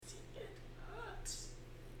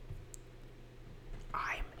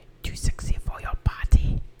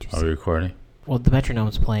we recording? Well, the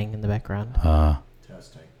metronome's playing in the background.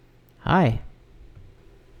 Testing. Hi.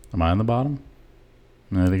 Am I on the bottom?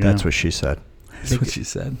 That's what she said. That's what she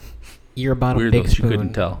said. You're about Weird a big though, she spoon.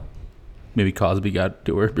 couldn't tell. Maybe Cosby got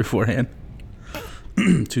to her beforehand.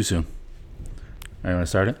 Too soon. All right, want to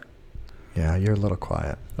start it? Yeah, you're a little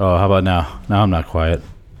quiet. Oh, how about now? Now I'm not quiet.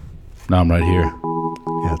 Now I'm right here.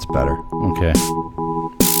 Yeah, it's better. Okay.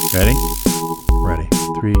 Ready? Ready.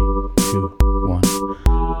 3, 2, 1.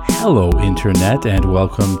 Hello, Internet, and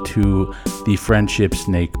welcome to the Friendship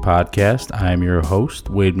Snake podcast. I'm your host,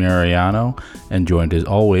 Wade Mariano, and joined as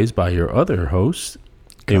always by your other host,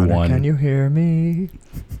 Connor, can you hear me?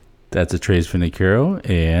 That's a Trace Finicaro,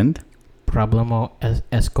 and Problemo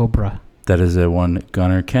Escobra. that is a one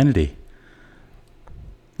Gunnar Kennedy.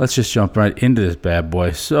 Let's just jump right into this bad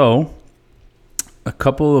boy. So, a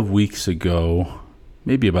couple of weeks ago,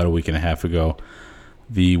 maybe about a week and a half ago,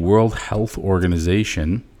 the World Health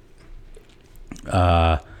Organization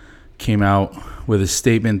came out with a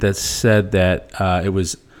statement that said that it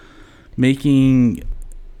was making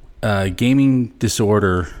gaming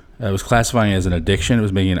disorder, it was classifying it as an addiction. It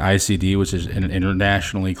was making an ICD, which is an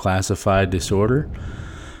internationally classified disorder.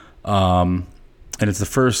 And it's the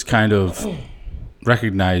first kind of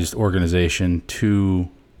recognized organization to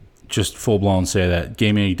just full-blown say that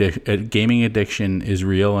gaming addiction is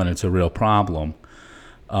real and it's a real problem.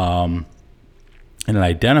 And it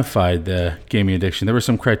identified the gaming addiction. There were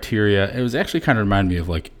some criteria. It was actually kind of reminded me of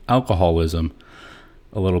like alcoholism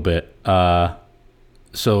a little bit.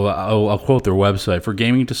 So I'll quote their website. For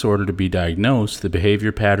gaming disorder to be diagnosed, the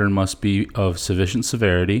behavior pattern must be of sufficient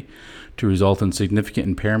severity to result in significant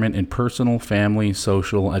impairment in personal, family,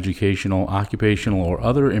 social, educational, occupational, or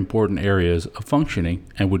other important areas of functioning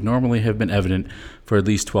and would normally have been evident for at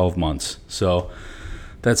least 12 months. So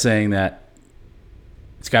that's saying that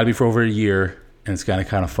it's got to be for over a year and it's got to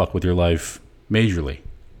kind of fuck with your life majorly.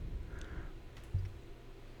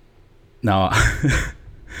 Now,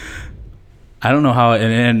 I don't know how,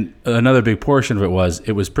 and another big portion of it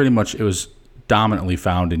was dominantly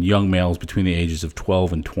found in young males between the ages of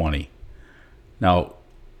 12 and 20. Now,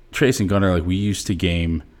 Trace and Gunnar, like we used to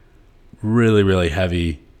game really, really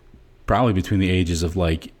heavy, probably between the ages of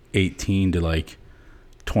like 18 to like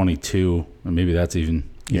 22, or maybe that's even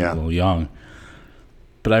a little young.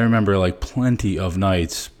 But I remember like plenty of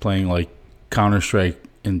nights playing like Counter-Strike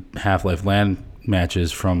and Half-Life LAN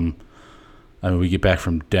matches from, we get back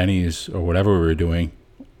from Denny's or whatever we were doing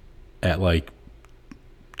at like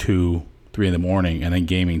 2, 3 in the morning and then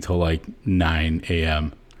gaming till like 9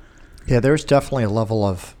 a.m. Yeah, there's definitely a level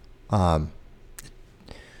of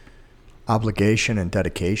obligation and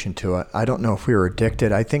dedication to it. I don't know if we were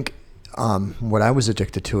addicted. I think what I was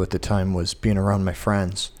addicted to at the time was being around my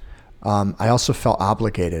friends. I also felt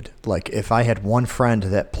obligated. Like if I had one friend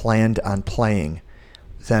that planned on playing,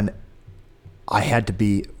 then I had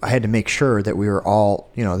to make sure that we were all,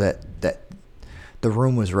 that the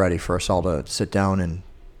room was ready for us all to sit down and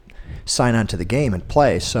sign on to the game and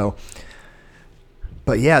play. So,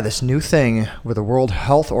 but yeah, this new thing with the World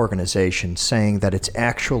Health Organization saying that it's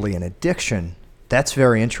actually an addiction, that's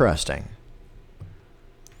very interesting.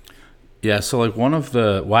 Yeah, so like one of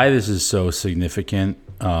why this is so significant,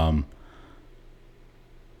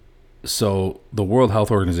 so the World Health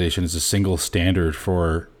Organization is a single standard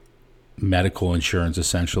for medical insurance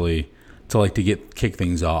essentially to kick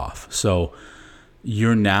things off. So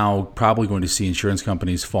you're now probably going to see insurance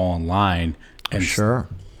companies fall in line and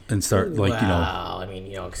and start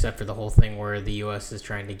except for the whole thing where the U.S. is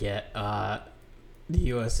trying to get the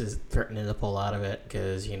U.S. is threatening to pull out of it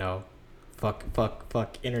because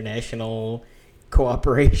fuck international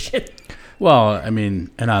cooperation. Well, I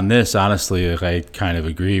mean, and on this, honestly, I kind of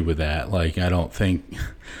agree with that. I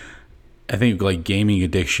think like gaming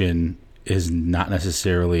addiction is not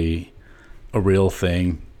necessarily a real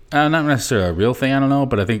thing. Not necessarily a real thing, I don't know,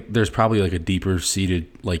 but I think there's probably like a deeper seated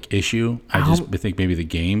like issue. I think maybe the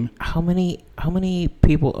game. How many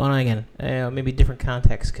people? Oh, again, maybe different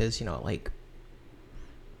context because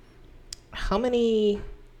how many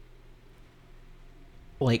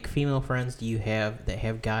like female friends do you have that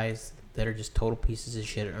have guys that are just total pieces of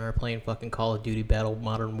shit and are playing fucking Call of Duty Battle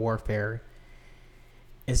Modern Warfare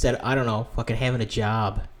instead of, I don't know, fucking having a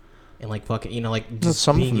job and just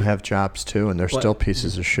some of them have jobs too and they're still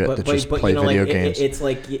pieces of shit that just play video games.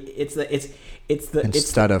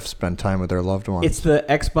 Instead of spend time with their loved ones. It's the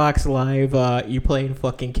Xbox Live, you're playing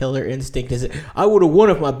fucking Killer Instinct. Is it? I would have won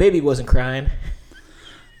if my baby wasn't crying.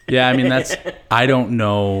 Yeah, I mean I don't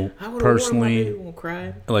know personally.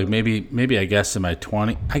 Like maybe I guess in my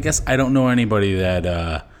 20s, I guess I don't know anybody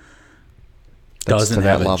that doesn't to that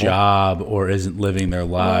have a level. job or isn't living their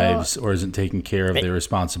lives or isn't taking care of their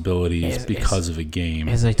responsibilities because of a game.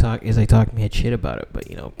 As I talk mad shit about it, but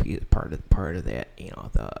part of that,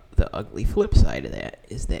 the ugly flip side of that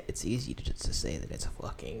is that it's easy to just to say that it's a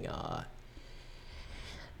fucking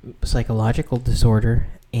psychological disorder,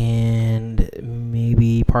 and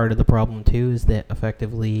maybe part of the problem too is that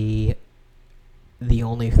effectively the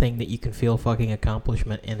only thing that you can feel fucking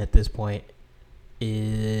accomplishment in at this point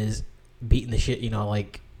is beating the shit,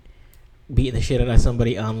 beating the shit out of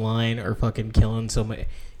somebody online or fucking killing somebody.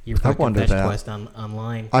 Your fucking fetch quest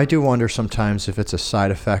online. I do wonder sometimes if it's a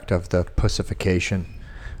side effect of the pussification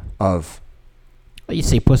of. You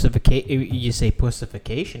say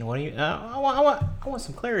pussification. What do you? I want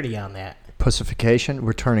some clarity on that. Pussification.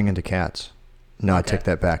 We're turning into cats. No, Okay. I take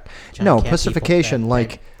that back. Giant No, cat pussification,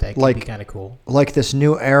 people. That could be kind of cool. like this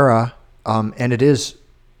new era, and it is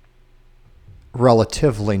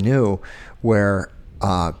relatively new, where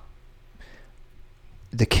the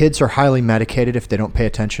kids are highly medicated if they don't pay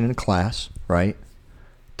attention in class, right?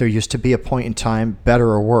 There used to be a point in time, better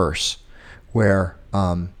or worse, where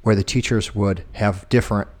the teachers would have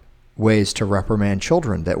different ways to reprimand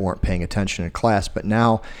children that weren't paying attention in class, but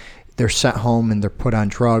now they're sent home and they're put on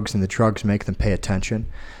drugs, and the drugs make them pay attention.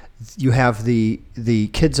 You have the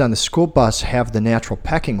kids on the school bus have the natural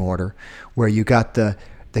pecking order, where you got the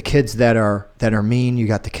kids that are mean, you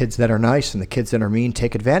got the kids that are nice, and the kids that are mean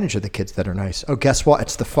take advantage of the kids that are nice. Oh, guess what?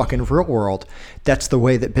 It's the fucking real world. That's the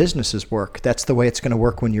way that businesses work. That's the way it's going to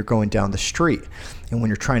work when you're going down the street. And when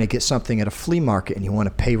you're trying to get something at a flea market and you want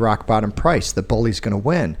to pay rock bottom price, the bully's going to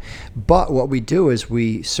win. But what we do is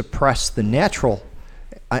we suppress the natural.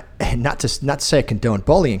 Not to say I condone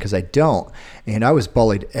bullying, because I don't. And I was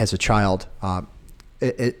bullied as a child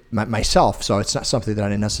myself, so it's not something that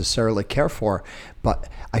I necessarily care for. But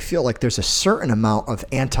I feel like there's a certain amount of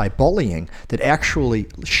anti-bullying that actually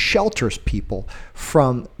shelters people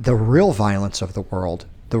from the real violence of the world,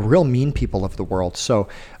 the real mean people of the world. So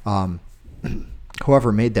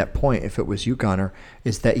whoever made that point, if it was you, Gunnar,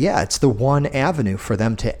 is that, yeah, it's the one avenue for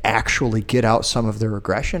them to actually get out some of their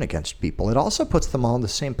aggression against people. It also puts them all in the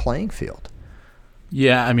same playing field.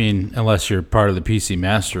 Yeah, I mean, unless you're part of the PC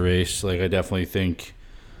master race, I definitely think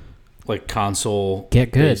console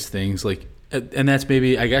Get good. based things, and that's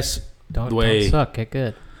maybe, I guess, Don't suck. Get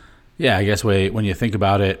good. Yeah, I guess when you think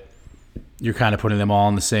about it, you're kind of putting them all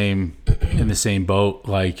in the same boat.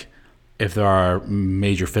 If there are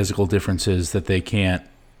major physical differences that they can't,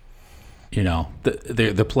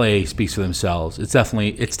 the play speaks for themselves. It's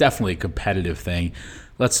definitely a competitive thing.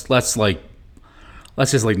 Let's just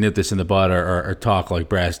nip this in the bud or talk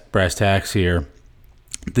brass tacks here.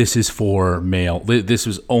 This is for male. This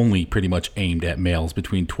was only pretty much aimed at males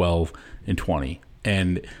between 12 and 20.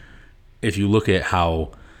 And if you look at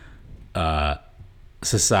how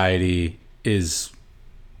society is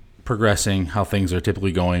progressing, how things are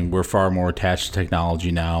typically going, we're far more attached to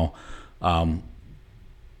technology now. We're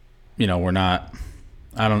not.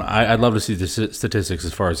 I don't know. I'd love to see the statistics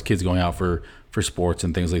as far as kids going out for sports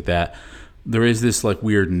and things like that. There is this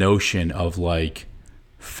weird notion of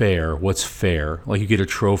fair. What's fair? You get a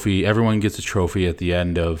trophy. Everyone gets a trophy at the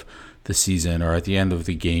end of the season or at the end of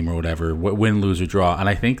the game or whatever. Win, lose, or draw. And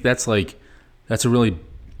I think that's a really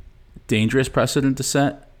dangerous precedent to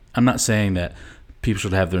set. I'm not saying that people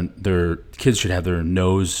should have their kids should have their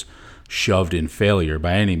nose shoved in failure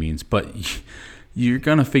by any means, but you're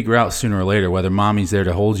gonna figure out sooner or later whether mommy's there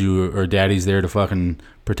to hold you or daddy's there to fucking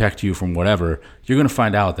protect you from whatever. You're gonna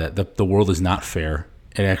find out that the world is not fair.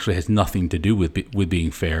 It actually has nothing to do with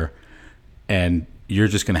being fair, and you're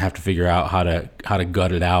just gonna have to figure out how to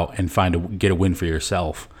gut it out and get a win for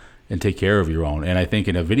yourself and take care of your own. And I think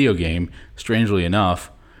in a video game, strangely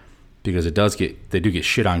enough, because they do get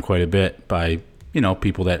shit on quite a bit by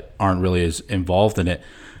people that aren't really as involved in it,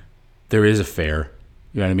 there is a fair.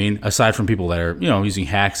 You know what I mean? Aside from people that are using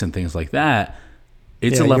hacks and things like that,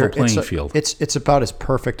 it's a level playing field. It's about as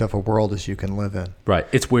perfect of a world as you can live in. Right.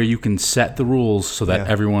 It's where you can set the rules so that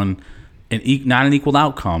everyone, not an equal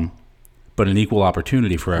outcome, but an equal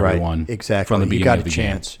opportunity for everyone. Right, exactly. From the beginning of the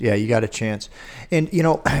chance. Game. Yeah, you got a chance. And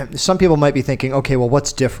some people might be thinking, okay, well,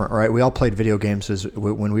 what's different, right? We all played video games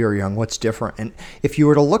when we were young. What's different? And if you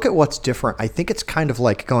were to look at what's different, I think it's kind of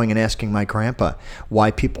like going and asking my grandpa why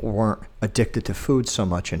people weren't addicted to food so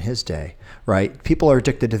much in his day, right? People are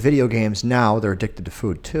addicted to video games now. They're addicted to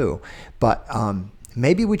food too. But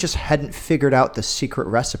maybe we just hadn't figured out the secret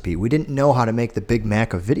recipe. We didn't know how to make the Big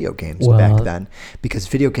Mac of video games back then because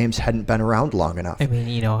video games hadn't been around long enough. I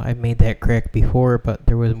mean, I've made that crack before, but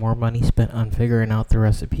there was more money spent on figuring out the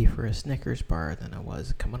recipe for a Snickers bar than it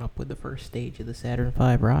was coming up with the first stage of the Saturn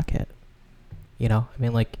V rocket. You know, I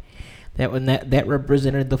mean, like that when that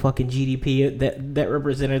represented the fucking GDP. That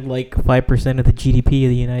represented like 5% of the GDP of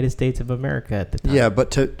the United States of America at the time. Yeah,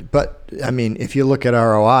 but I mean, if you look at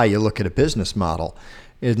ROI, you look at a business model.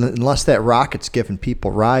 Unless that rocket's giving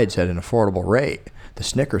people rides at an affordable rate, the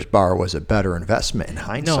Snickers bar was a better investment in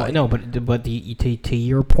hindsight. No, but to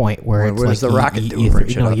your point, where it's what like does the rocket do? Bring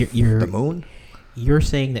shit up the moon? You're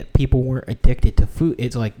saying that people weren't addicted to food.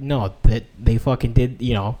 It's like, no, that they fucking did.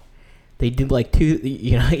 You know, they did like two.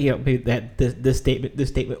 You know that this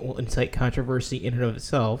statement will incite controversy in and of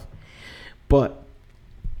itself, but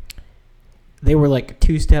they were like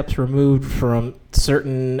 2 steps removed from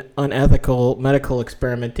certain unethical medical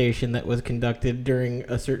experimentation that was conducted during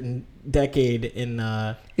a certain decade in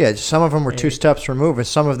yeah, some of them were 2 steps removed, and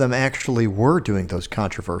some of them actually were doing those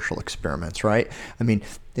controversial experiments, right? I mean,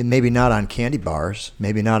 maybe not on candy bars,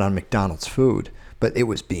 maybe not on McDonald's food, but it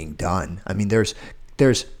was being done. I mean, there's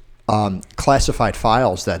classified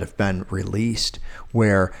files that have been released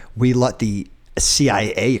where we let the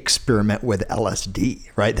CIA experiment with LSD,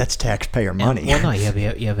 right? That's taxpayer money. Well, no, you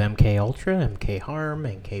have MK Ultra, MK Harm,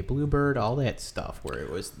 MK Bluebird, all that stuff where it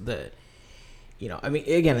was the, you know, I mean,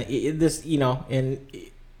 again, this, you know, and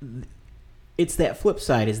it's that flip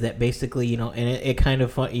side is that basically, you know, and it kind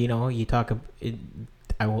of, you know, you talk,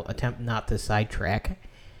 I will attempt not to sidetrack,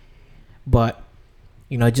 but,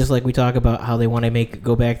 you know, just like we talk about how they want to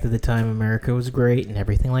go back to the time America was great and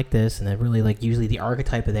everything like this, and then really, like, usually the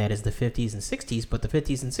archetype of that is the 50s and 60s, but the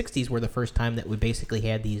 50s and 60s were the first time that we basically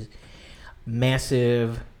had these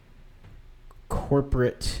massive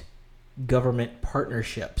corporate government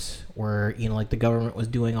partnerships where, you know, like the government was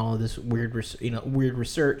doing all of this weird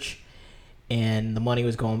research, and the money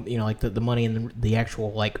was going, you know, like the money and the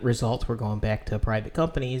actual, like, results were going back to private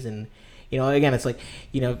companies. And, you know, again, it's like,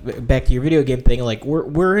 you know, back to your video game thing, like,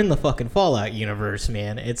 we're in the fucking Fallout universe,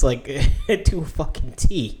 man. It's like to a fucking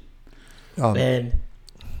T. And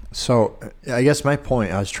so I guess my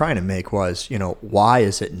point I was trying to make was, you know, why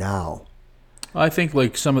is it now? I think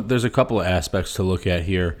like there's a couple of aspects to look at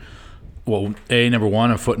here. Well, number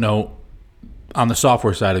one, a footnote on the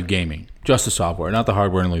software side of gaming, just the software, not the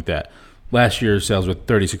hardware and like that. Last year's sales were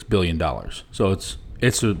 $36 billion. So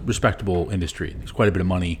it's a respectable industry. There's quite a bit of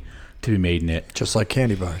money to be made in it. Just like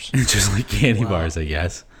candy bars. Just like candy bars, I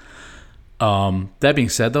guess. That being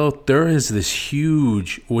said, though, there is this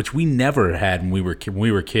huge, which we never had when we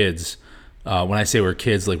were kids. When I say we were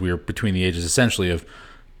kids, like we were between the ages essentially of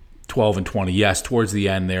 12 and 20. Yes, towards the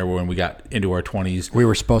end there, when we got into our 20s, we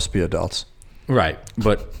were supposed to be adults, right?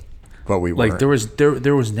 But we weren't. Like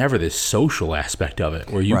there was never this social aspect of it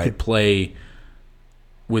where you could play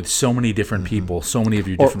with so many different people, so many of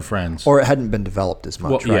your different friends, or it hadn't been developed as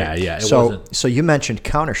much. Well, right? Yeah. So you mentioned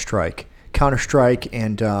Counter-Strike,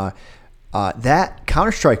 and that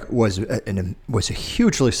Counter-Strike was a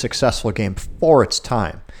hugely successful game for its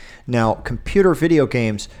time. Now, computer video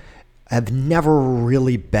games have never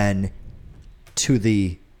really been to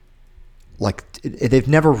the, like, they've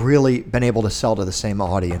never really been able to sell to the same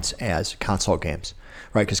audience as console games,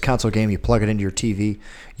 right? Because console game, you plug it into your TV,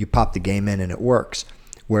 you pop the game in, and it works.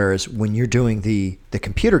 Whereas when you're doing the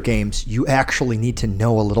computer games, you actually need to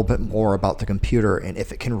know a little bit more about the computer and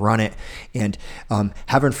if it can run it. And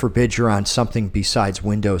heaven forbid you're on something besides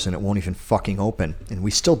Windows and it won't even fucking open. And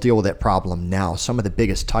we still deal with that problem now. Some of the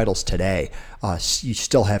biggest titles today, you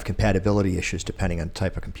still have compatibility issues depending on the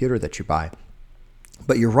type of computer that you buy.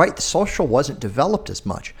 But you're right, the social wasn't developed as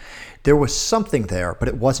much. There was something there, but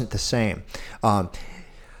it wasn't the same.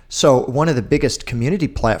 So one of the biggest community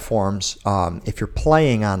platforms, if you're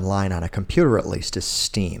playing online on a computer at least, is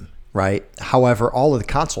Steam, right? However, all of the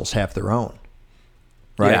consoles have their own,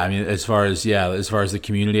 right? Yeah, I mean, as far as the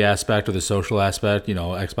community aspect or the social aspect, you know,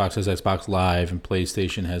 Xbox has Xbox Live and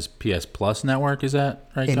PlayStation has PS Plus network. Is that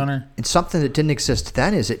right, Gunnar? And something that didn't exist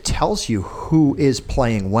then is it tells you who is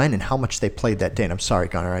playing when and how much they played that day. And I'm sorry,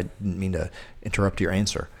 Gunnar, I didn't mean to interrupt your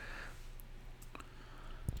answer.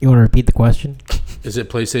 You want to repeat the question? Is it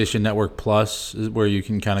PlayStation Network Plus where you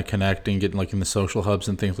can kind of connect and get like in the social hubs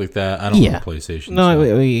and things like that? I don't have PlayStation. No,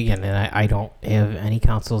 again, and I don't have any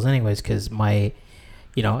consoles anyways because my,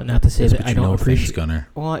 you know, not to say that I don't appreciate. Gunnar.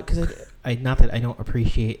 Well, because not that I don't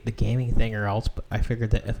appreciate the gaming thing or else, but I figured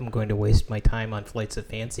that if I'm going to waste my time on Flights of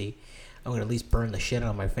Fancy, I'm going to at least burn the shit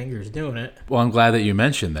on my fingers doing it. Well, I'm glad that you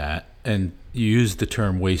mentioned that and you used the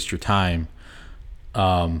term "waste your time."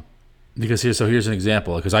 Because here's an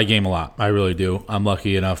example, because I game a lot. I really do. I'm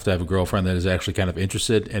lucky enough to have a girlfriend that is actually kind of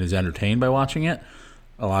interested and is entertained by watching it.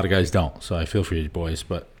 A lot of guys don't, so I feel for you boys.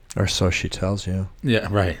 But or so she tells you. Yeah,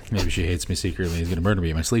 right. Maybe she hates me secretly. He's going to murder me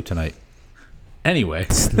in my sleep tonight. Anyway,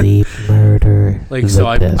 Sleep murder. like so,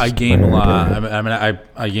 I game a lot. I mean,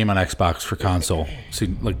 I game on Xbox for console, so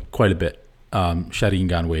like quite a bit. Shadi and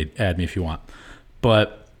Gone Wade, add me if you want.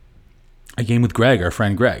 But I game with Greg, our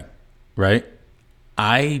friend Greg, right?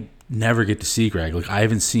 I never get to see Greg. Like I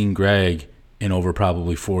haven't seen Greg in over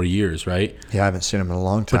probably 4 years, right? Yeah, I haven't seen him in a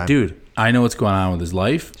long time. But dude, I know what's going on with his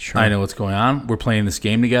life. Sure. I know what's going on. We're playing this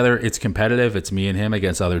game together. It's competitive. It's me and him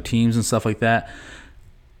against other teams and stuff like that.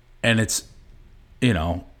 And it's, you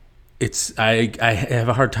know, it's I have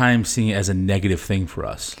a hard time seeing it as a negative thing for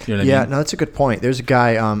us. You know what I Yeah, mean? no, that's a good point. There's a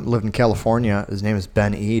guy lived in California. His name is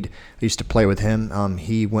Ben Ead. I used to play with him.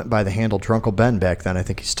 He went by the handle Drunkle Ben back then. I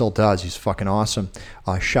think he still does. He's fucking awesome.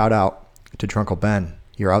 Shout out to Drunkle Ben.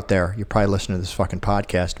 You're out there. You're probably listening to this fucking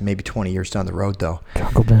podcast. Maybe 20 years down the road, though.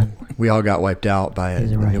 Drunkle Ben. We all got wiped out by a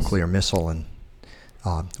He's a rice. nuclear missile, and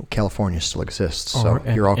California still exists. Oh, So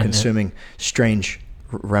and- you're all and consuming strange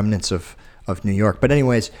remnants of New York. But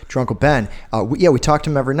anyways, Drunkle Ben, we talked to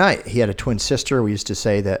him every night. He had a twin sister. We used to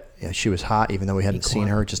say that she was hot, even though we hadn't seen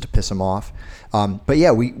her, just to piss him off. But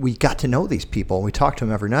yeah, we got to know these people. We talked to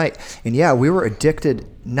him every night. And yeah, we were addicted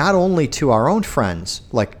not only to our own friends,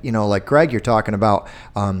 like Greg you're talking about.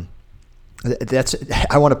 I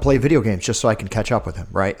want to play video games just so I can catch up with him,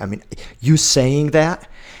 right? I mean, you saying that,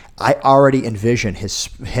 I already envision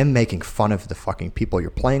him making fun of the fucking people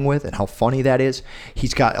you're playing with and how funny that is.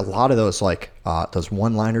 He's got a lot of those those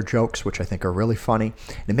one-liner jokes, which I think are really funny.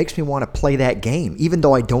 And it makes me want to play that game, even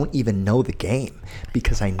though I don't even know the game,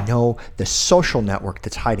 because I know the social network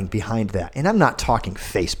that's hiding behind that. And I'm not talking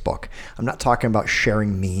Facebook. I'm not talking about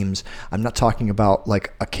sharing memes. I'm not talking about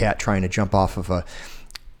like a cat trying to jump off of a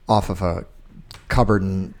cupboard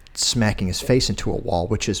and smacking his face into a wall,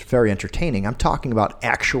 which is very entertaining. I'm talking about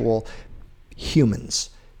actual humans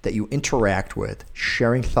that you interact with,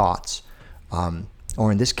 sharing thoughts,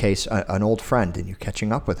 or in this case, an old friend, and you're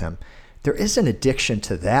catching up with him. There is an addiction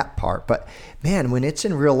to that part, but man, when it's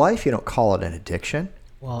in real life, you don't call it an addiction.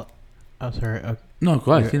 Well, I'm sorry. No,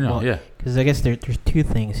 go ahead. Yeah. Because I guess there's two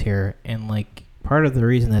things here, and like part of the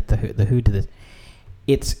reason that the Who did this,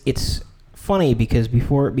 it's funny because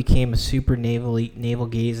before it became a super navel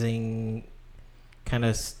gazing kind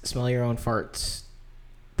of smell your own farts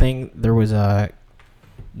thing, there was a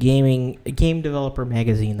game developer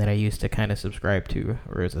magazine that I used to kind of subscribe to,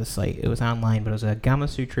 or it was a site. It was online, but it was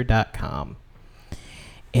gamasutra.com.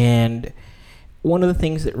 And one of the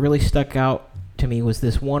things that really stuck out to me was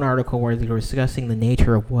this one article where they were discussing the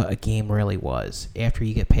nature of what a game really was after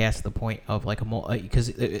you get past the point of like because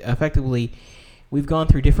effectively we've gone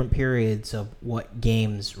through different periods of what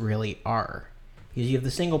games really are. Because you have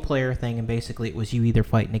the single player thing, and basically it was you either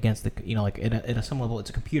fighting against like at some level it's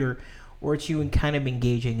a computer, or it's you kind of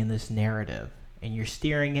engaging in this narrative, and you're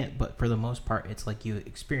steering it, but for the most part it's like you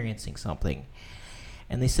experiencing something.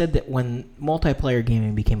 And they said that when multiplayer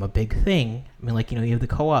gaming became a big thing, I mean, like, you have the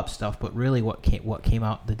co-op stuff, but really what came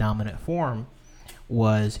out the dominant form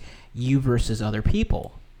was you versus other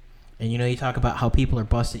people. And, you talk about how people are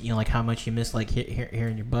busted, like how much you miss, like,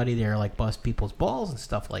 hearing your buddy there, like, bust people's balls and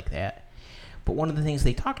stuff like that. But one of the things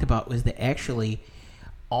they talked about was that actually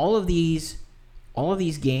all of these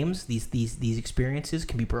games, these experiences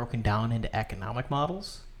can be broken down into economic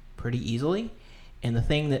models pretty easily. And the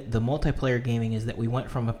thing that the multiplayer gaming is that we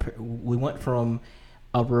went from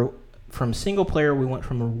single player, we went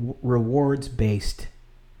from a rewards-based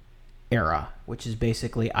era, which is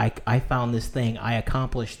basically I found this thing, I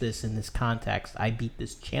accomplished this in this context, I beat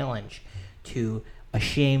this challenge, to a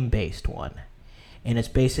shame-based one. And it's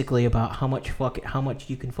basically about how much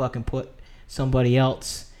you can fucking put somebody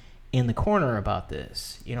else in the corner about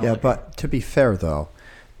this. Yeah, but to be fair though,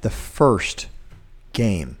 the first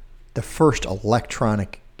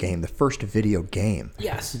electronic game, the first video game,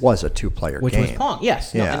 yes, was a two-player game, which was Pong.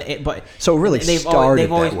 Yes, yeah. But so it really started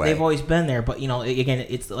that way. They've always been there, but again,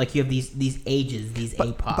 it's like you have these ages, these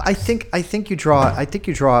epochs. But I think you draw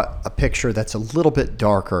a picture that's a little bit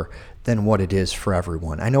darker than what it is for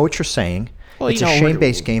everyone. I know what you're saying. Well, it's a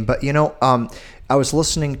shame-based game, but I was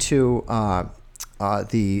listening to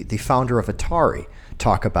the founder of Atari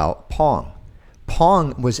talk about Pong.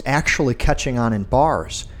 Pong was actually catching on in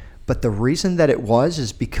bars. But the reason that it was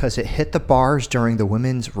is because it hit the bars during the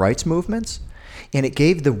women's rights movements, and it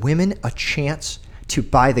gave the women a chance to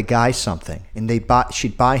buy the guy something, and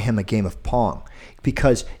she'd buy him a game of Pong,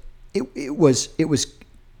 because it was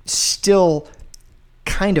still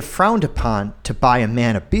kind of frowned upon to buy a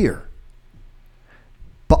man a beer.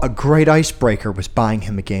 But a great icebreaker was buying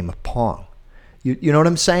him a game of Pong. You know what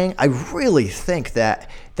I'm saying? I really think that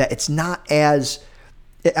it's not as...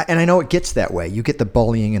 And I know it gets that way. You get the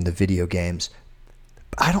bullying in the video games.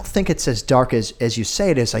 I don't think it's as dark as you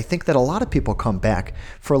say it is. I think that a lot of people come back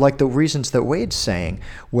for like the reasons that Wade's saying,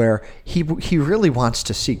 where he really wants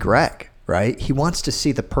to see Greg, right? He wants to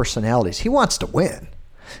see the personalities. He wants to win.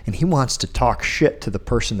 And he wants to talk shit to the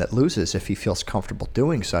person that loses if he feels comfortable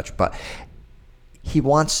doing such. But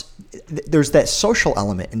there's that social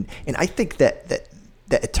element. And I think that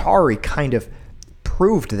Atari kind of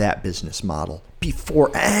proved that business model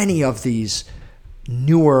before any of these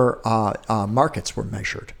newer markets were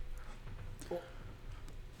measured.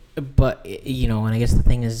 But, and I guess the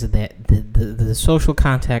thing is that the social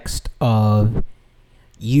context of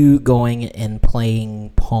you going and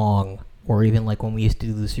playing Pong, or even like when we used to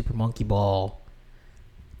do the Super Monkey Ball,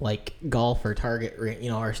 like golf or Target,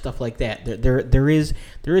 or stuff like that. There is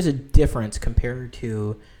a difference compared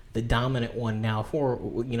to the dominant one now for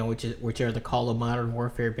which are the Call of Modern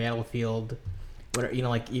Warfare, Battlefield, whatever,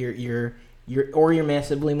 like your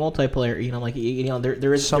massively multiplayer.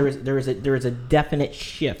 There is a definite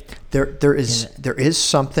shift. There is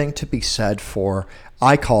something to be said for,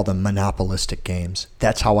 I call them monopolistic games.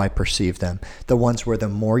 That's how I perceive them. The ones where the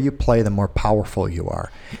more you play, the more powerful you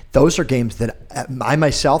are. Those are games that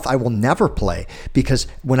I will never play, because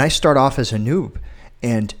when I start off as a noob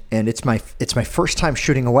and it's my first time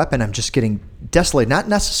shooting a weapon, I'm just getting desolated, not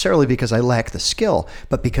necessarily because I lack the skill,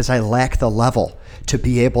 but because I lack the level to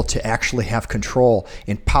be able to actually have control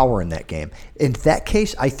and power in that game. In that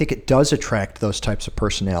case, I think it does attract those types of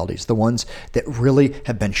personalities, the ones that really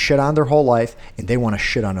have been shit on their whole life and they want to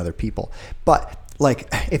shit on other people. But like,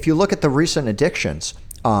 if you look at the recent addictions,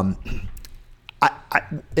 and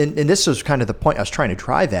this is kind of the point I was trying to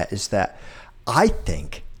drive at, is that I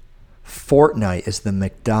think Fortnite is the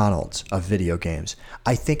McDonald's of video games.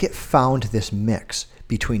 I think it found this mix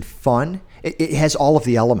between fun. It has all of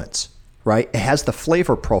the elements, right? It has the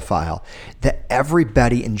flavor profile that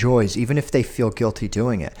everybody enjoys, even if they feel guilty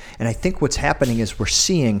doing it. And I think what's happening is we're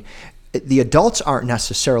seeing the adults aren't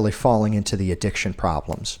necessarily falling into the addiction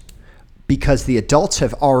problems, because the adults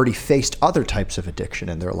have already faced other types of addiction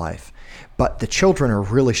in their life. But the children are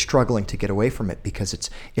really struggling to get away from it because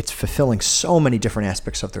it's fulfilling so many different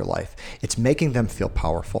aspects of their life. It's making them feel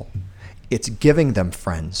powerful. It's giving them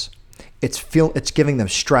friends. It's giving them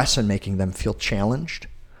stress and making them feel challenged.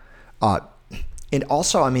 And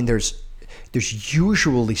also, I mean, there's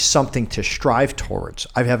usually something to strive towards.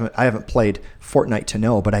 I haven't played Fortnite to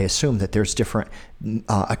know, but I assume that there's different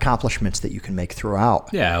accomplishments that you can make throughout.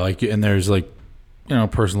 Yeah, and there's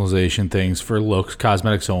personalization things for looks,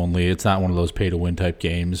 cosmetics only. It's not one of those pay-to-win type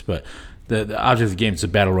games, but the object of the game is a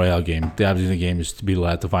battle royale game. The object of the game is to be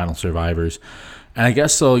the final survivors. And I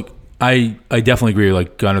guess so. I definitely agree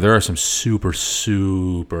with Gunner. There are some super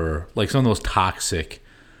some of the most toxic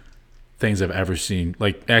things I've ever seen.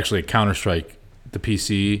 Actually, Counter-Strike, the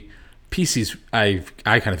PCs, I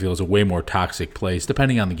kind of feel is a way more toxic place,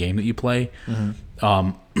 depending on the game that you play.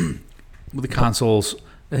 Mm-hmm. With the consoles,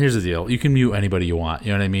 here's the deal: you can mute anybody you want.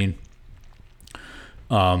 You know what I mean?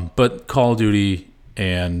 But Call of Duty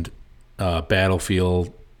and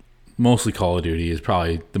Battlefield, mostly Call of Duty, is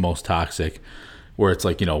probably the most toxic. Where it's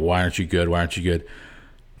why aren't you good? Why aren't you good?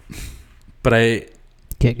 But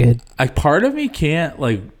get good. Part of me can't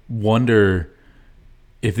wonder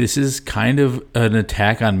if this is kind of an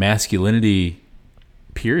attack on masculinity.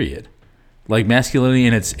 Period. Masculinity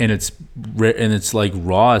in its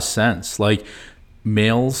rawest sense.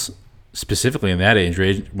 Males, specifically in that age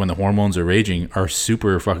range, when the hormones are raging, are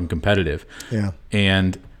super fucking competitive. Yeah.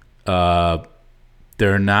 And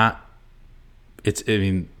they're not. It's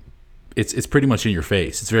pretty much in your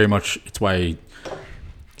face. It's why.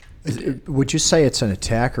 Would you say it's an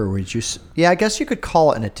attack, or would you? Yeah, I guess you could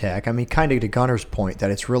call it an attack. I mean, kind of to Gunner's point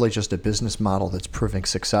that it's really just a business model that's proving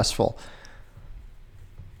successful.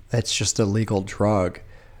 It's just a legal drug.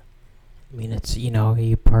 I mean, it's you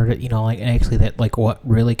part of actually that what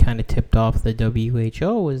really kind of tipped off the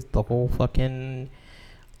WHO is the whole fucking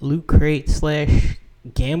loot crate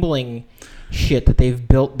 / gambling shit that they've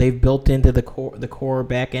built into the core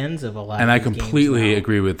back ends of a lot. And of I these completely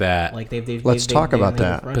agree with that. Let's talk about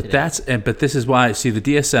that. But this is why the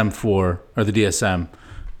DSM-4 or the DSM,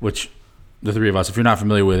 which the three of us, if you're not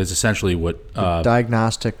familiar with, is essentially what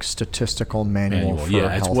Diagnostic Statistical Manual for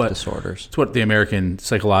Health Disorders. It's what the American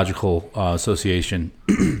Psychological Association.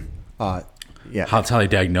 How they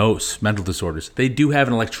diagnose mental disorders. They do have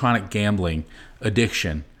an electronic gambling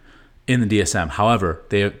addiction in the DSM. However,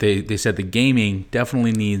 they said the gaming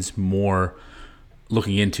definitely needs more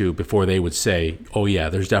looking into before they would say, oh yeah,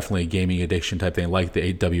 there's definitely a gaming addiction type thing like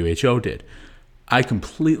the WHO did. I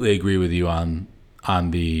completely agree with you on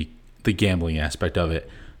the gambling aspect of it.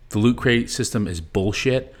 The loot crate system is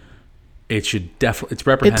bullshit, it should definitely, it's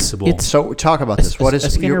reprehensible. So talk about this. What is a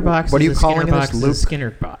Skinner box? What are you calling Skinner this? box,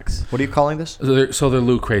 Skinner box. What are you calling this? So they're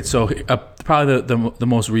loot crates. So probably the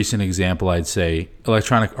most recent example, I'd say,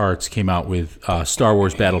 Electronic Arts came out with Star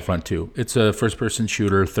Wars Battlefront 2. It's a first-person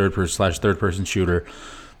shooter, third-person shooter.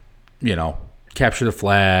 You know, capture the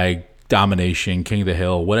flag, domination, King of the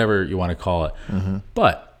Hill, whatever you want to call it. Mm-hmm.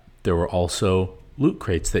 But there were also loot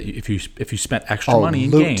crates that if you spent extra money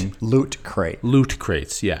in game. Loot crate. Loot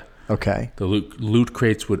crates, yeah. Okay. The loot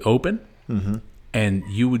crates would open, and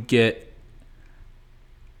you would get.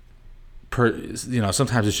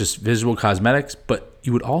 Sometimes it's just visual cosmetics, but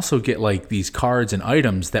you would also get like these cards and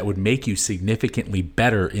items that would make you significantly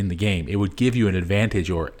better in the game. It would give you an advantage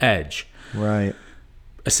or edge. Right.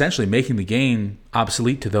 Essentially making the game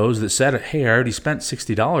obsolete to those that said, hey, I already spent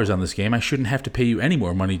 $60 on this game. I shouldn't have to pay you any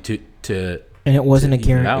more money to And it wasn't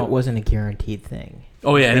to it wasn't a guaranteed thing.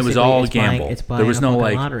 Oh yeah, and it was all gamble. There was no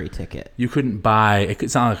like lottery ticket. You couldn't buy.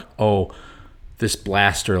 It's not like this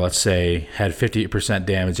blaster, let's say, had 58%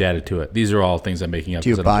 damage added to it. These are all things I'm making up. Do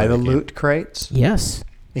you buy the loot crates? Yes.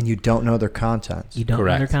 And you don't know their contents. You don't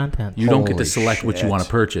know their contents. You don't get to select what you want to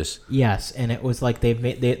purchase. Yes, and it was like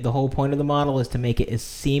the whole point of the model is to make it as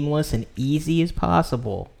seamless and easy as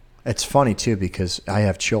possible. It's funny too because I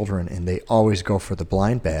have children and they always go for the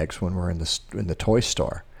blind bags when we're in the toy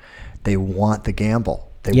store. They want the gamble.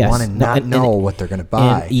 They want to know what they're going to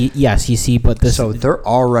buy. Yes, you see, but this. So they're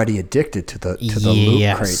already addicted to the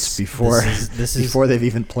loot crates before before they've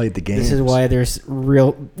even played the game. This is why there's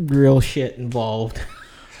real shit involved.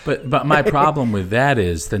 But my problem with that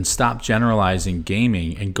is then stop generalizing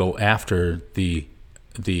gaming and go after the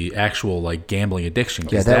actual like gambling addiction.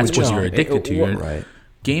 Because that's what you're addicted to. Right.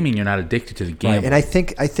 Gaming, you're not addicted to the game. Right. And I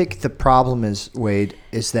think the problem is, Wade,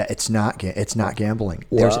 is that it's not gambling.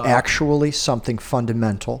 Wow. There's actually something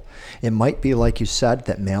fundamental. It might be like you said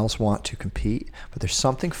that males want to compete, but there's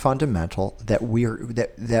something fundamental that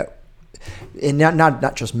and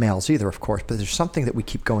not just males either, of course, but there's something that we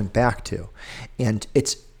keep going back to. And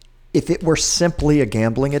if it were simply a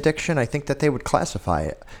gambling addiction, I think that they would classify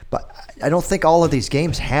it. But I don't think all of these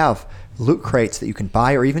games have loot crates that you can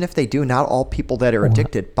buy, or even if they do, not all people that are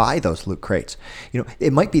addicted buy those loot crates.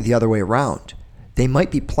 It might be the other way around. They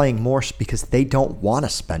might be playing more because they don't want to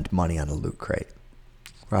spend money on a loot crate,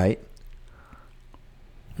 right?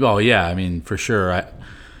 Well, yeah, I mean, for sure.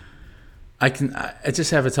 I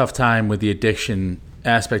just have a tough time with the addiction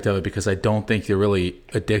aspect of it because I don't think they're really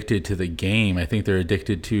addicted to the game. I think they're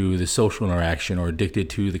addicted to the social interaction or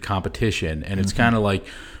addicted to the competition. And it's kind of like,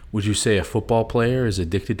 would you say a football player is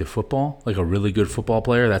addicted to football? Like a really good football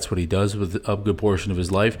player, that's what he does with a good portion of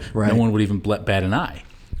his life. Right. No one would even bat an eye.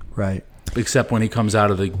 Right. Except when he comes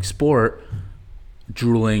out of the sport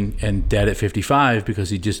drooling and dead at 55 because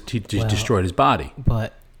he just destroyed his body.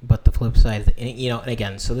 But the flip side, and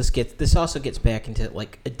again, so this also gets back into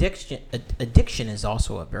like addiction. Addiction is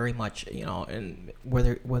also a very much, and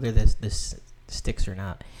whether this sticks or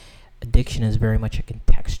not, addiction is very much a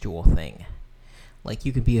contextual thing. Like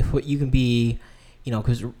you can be,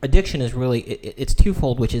 because addiction is really it's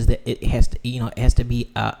twofold, which is that it has to be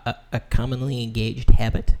a commonly engaged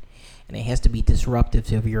habit, and it has to be disruptive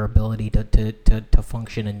to your ability to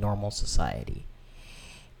function in normal society.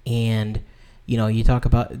 And you talk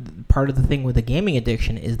about part of the thing with the gaming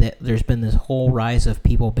addiction is that there's been this whole rise of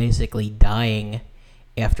people basically dying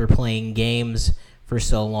after playing games for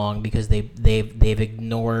so long because they've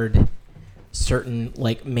ignored certain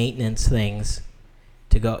like maintenance things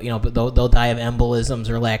to go, but they'll die of embolisms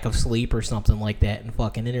or lack of sleep or something like that in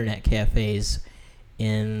fucking internet cafes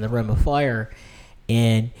in the Rim of Fire,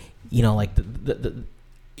 and like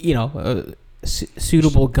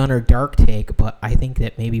suitable Gunner dark take, but I think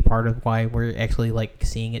that maybe part of why we're actually like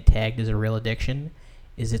seeing it tagged as a real addiction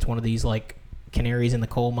is it's one of these like canaries in the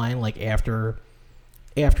coal mine. Like after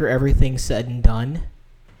everything's said and done,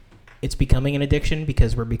 it's becoming an addiction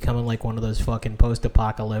because we're becoming like one of those fucking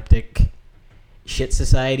post-apocalyptic shit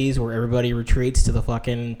societies where everybody retreats to the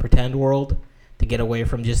fucking pretend world to get away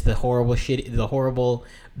from just the horrible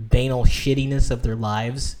banal shittiness of their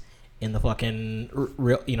lives in the fucking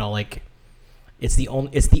real, like it's the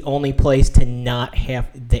only place to not have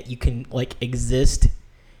that you can like exist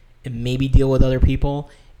and maybe deal with other people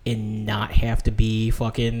and not have to be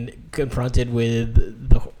fucking confronted with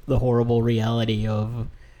the horrible reality of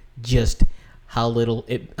just how little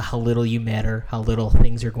you matter, how little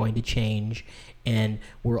things are going to change, and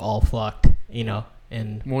we're all fucked,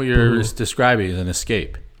 and what you're describing is an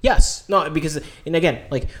escape. Yes, no, because and again,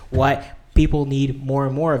 like why people need more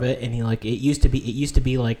and more of it, and it used to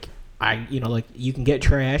be like like you can get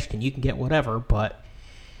trashed and you can get whatever, but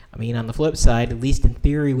I mean, on the flip side, at least in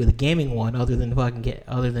theory, with a gaming one, other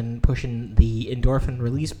than pushing the endorphin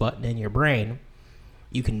release button in your brain,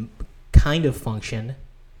 you can kind of function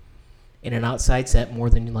in an outside set more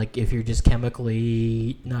than like if you're just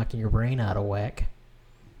chemically knocking your brain out of whack.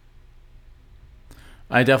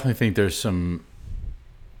 I definitely think there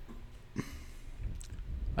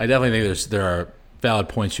are valid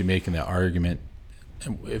points you make in that argument,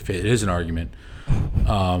 if it is an argument.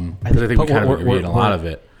 Because I think we kind of agree on a lot of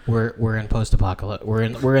it. We're in post-apocalypse. We're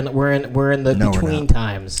in the No, between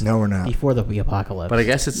times. No, we're not. Before the apocalypse. But I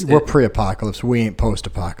guess We're pre-apocalypse. We ain't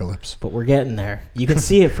post-apocalypse. But we're getting there. You can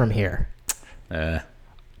see it from here. I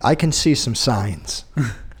can see some signs.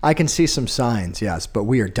 Yes, but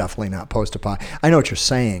we are definitely not post-apocalypse. I know what you're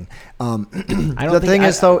saying. The thing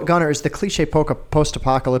is, though, Gunnar, is the cliche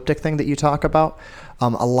post-apocalyptic thing that you talk about. A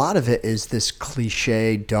lot of it is this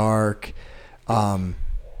cliche, dark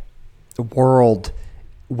world,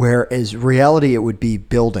 whereas reality it would be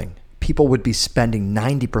building. People would be spending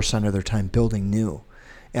 90% of their time building new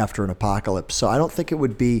after an apocalypse. So I don't think it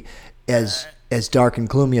would be as dark and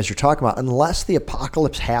gloomy as you're talking about, unless the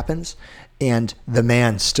apocalypse happens and the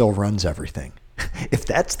man still runs everything. If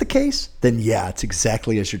that's the case, then yeah, it's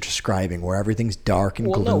exactly as you're describing, where everything's dark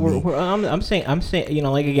and gloomy. No, I'm saying,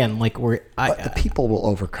 like again, like but the people will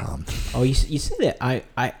overcome. Oh, you said that.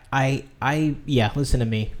 Yeah. Listen to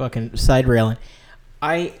me, fucking side railing.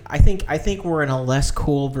 I think we're in a less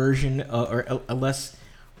cool version, or a less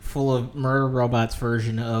full of murder robots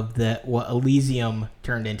version of what Elysium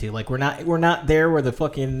turned into. Like we're not there where the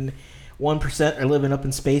fucking 1% are living up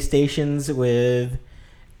in space stations with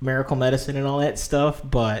miracle medicine and all that stuff,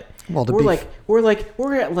 but we're at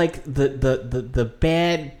like the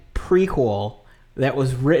bad prequel that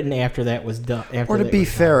was written after that was done. Or to be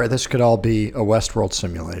fair, this could all be a Westworld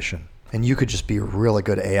simulation, and you could just be a really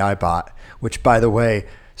good AI bot. Which, by the way,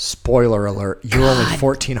 spoiler alert, you're only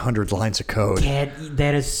 1,400 lines of code. Dad,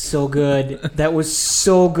 that is so good. That was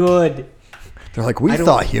so good. They're like, we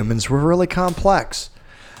thought humans were really complex.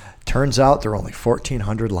 Turns out they're only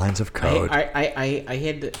 1,400 lines of code.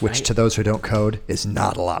 Which to those who don't code is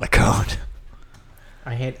not a lot of code.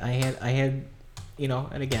 I had, and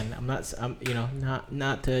again,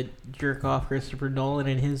 not to jerk off Christopher Nolan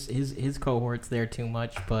and his cohorts there too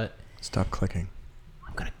much, but stop clicking.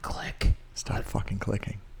 I'm gonna click. Stop fucking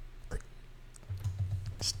clicking.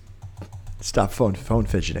 Stop phone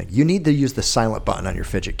fidgeting. You need to use the silent button on your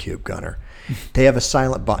fidget cube, Gunnar. They have a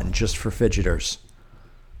silent button just for fidgeters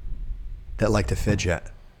that like to fidget.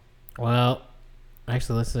 Well,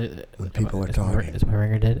 actually, let's see. When people are talking. Is my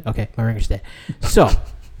ringer dead? Okay, my ringer's dead. So,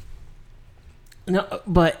 no,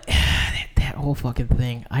 but that whole fucking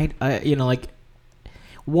thing. I had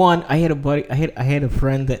a buddy. I had a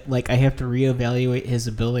friend that I have to reevaluate his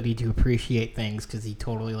ability to appreciate things because he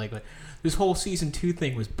totally this whole season 2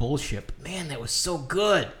 thing was bullshit. But man, that was so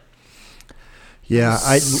good. Yeah,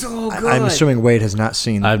 I'm assuming Wade has not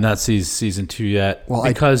seen. I've not seen season 2 yet. Well,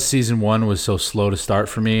 because season 1 was so slow to start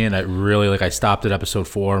for me, and I really I stopped at episode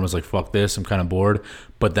 4 and was like, "Fuck this!" I'm kind of bored.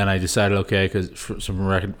 But then I decided, okay, because some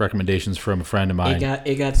recommendations from a friend of mine.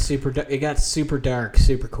 It got super dark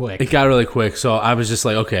super quick. It got really quick, so I was just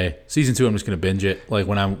like, okay, season 2, I'm just gonna binge it. Like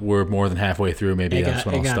when we're more than halfway through, maybe that's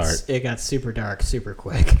when I'll start. It got super dark super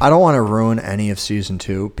quick. I don't want to ruin any of season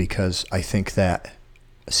 2 because I think that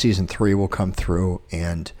season 3 will come through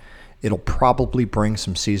and it'll probably bring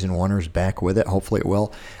some season 1ers back with it. Hopefully it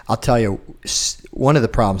will. I'll tell you, one of the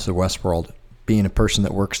problems with Westworld, being a person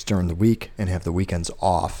that works during the week and have the weekends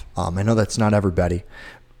off, I know that's not everybody,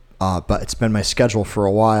 but it's been my schedule for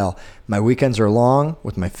a while. My weekends are long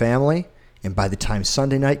with my family, and by the time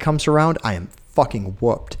Sunday night comes around, I am fucking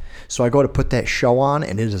whooped. So I go to put that show on,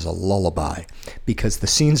 and it is a lullaby because the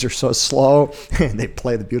scenes are so slow, and they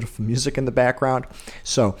play the beautiful music in the background.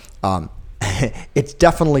 So it's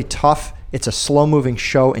definitely tough. It's a slow-moving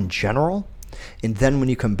show in general. And then when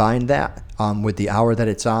you combine that with the hour that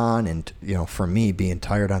it's on and, for me being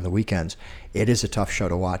tired on the weekends, it is a tough show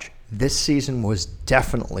to watch. This season was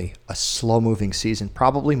definitely a slow-moving season,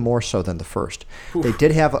 probably more so than the first. Oof. They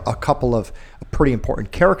did have a couple of pretty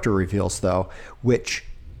important character reveals, though, which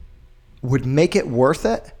would make it worth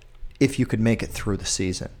it if you could make it through the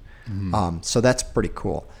season. Mm. So that's pretty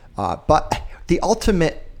cool. But the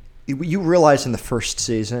ultimate, you realize in the first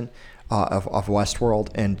season of Westworld,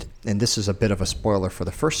 and this is a bit of a spoiler for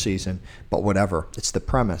the first season, but whatever, it's the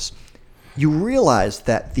premise. You realize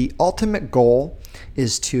that the ultimate goal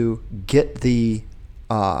is to get the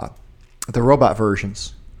robot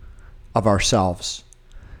versions of ourselves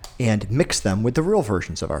and mix them with the real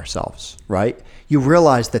versions of ourselves, right? You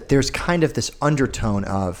realize that there's kind of this undertone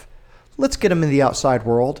of, Let's get them in the outside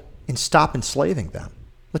world and stop enslaving them.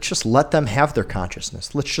 Let's just let them have their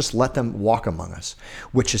consciousness. Let's just let them walk among us,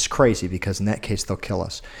 which is crazy because in that case, they'll kill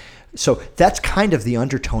us. So that's kind of the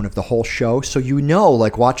undertone of the whole show. So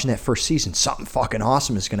like watching that first season, something fucking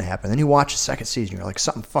awesome is going to happen. Then you watch the second season, you're like,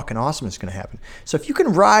 something fucking awesome is going to happen. So if you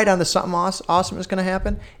can ride on the something awesome is going to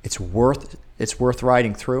happen, it's worth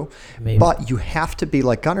riding through. Maybe. But you have to be,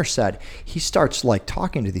 like Gunnar said, he starts like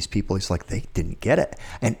talking to these people. He's like, they didn't get it.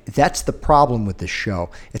 And that's the problem with this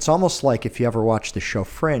show. It's almost like if you ever watch the show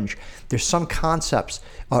Fringe, there's some concepts,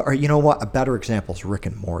 or you know what, a better example is Rick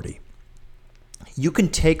and Morty. You can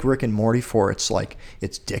take Rick and Morty for its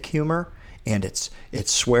dick humor and it's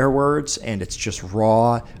swear words and it's just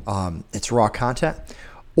raw content,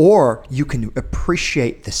 or you can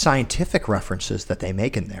appreciate the scientific references that they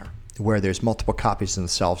make in there, where there's multiple copies of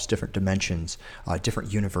themselves, different dimensions,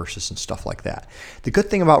 different universes and stuff like that. The good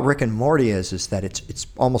thing about Rick and Morty is that it's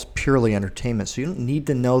almost purely entertainment, so you don't need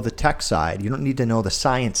to know the tech side, you don't need to know the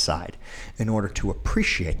science side in order to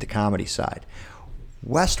appreciate the comedy side.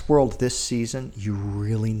 Westworld this season, you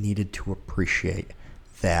really needed to appreciate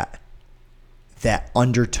that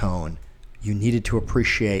undertone. You needed to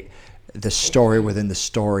appreciate the story within the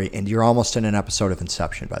story, and you're almost in an episode of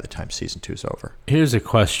Inception by the time season 2's over. Here's a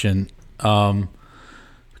question,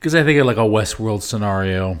 because I think of like a Westworld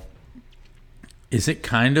scenario. Is it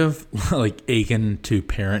kind of like akin to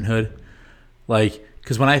Parenthood? Like,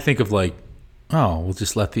 because when I think of like, oh, we'll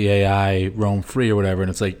just let the AI roam free or whatever, and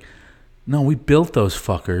it's like, no, we built those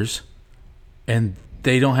fuckers, and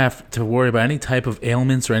they don't have to worry about any type of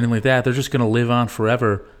ailments or anything like that. They're just going to live on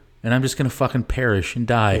forever, and I'm just going to fucking perish and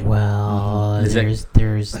die. Well, there's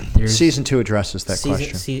Season 2 addresses that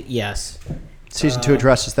question. Yes. Season 2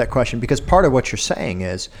 addresses that question because part of what you're saying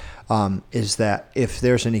is that if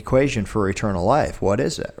there's an equation for eternal life, what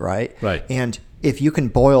is it, right? Right. And if you can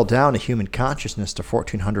boil down a human consciousness to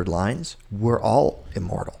 1,400 lines, we're all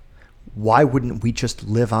immortal. Why wouldn't we just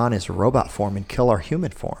live on as a robot form and kill our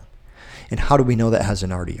human form? And how do we know that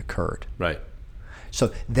hasn't already occurred? Right.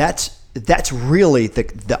 So that's really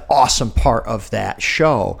the awesome part of that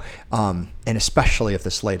show, and especially of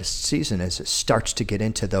this latest season, is it starts to get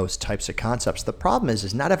into those types of concepts. The problem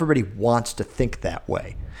is not everybody wants to think that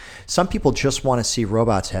way. Some people just want to see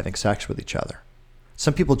robots having sex with each other.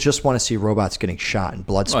 Some people just want to see robots getting shot and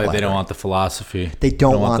blood splattering. They don't want the philosophy. They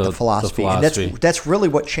don't want the philosophy. And philosophy. that's really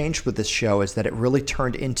what changed with this show, is that it really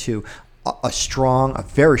turned into a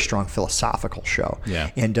very strong philosophical show. Yeah.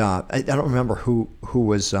 And I don't remember who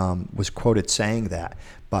was quoted saying that,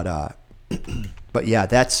 but yeah,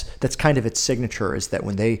 that's kind of its signature, is that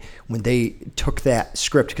when they took that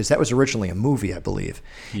script, because that was originally a movie, I believe.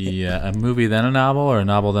 Yeah, a movie then a novel, or a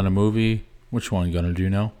novel then a movie. Which one, Gunnar? Do you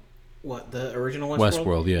know? What, the original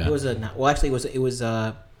Westworld? Yeah. It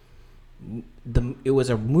was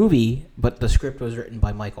a movie, but the script was written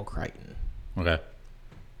by Michael Crichton. Okay.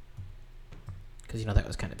 Because that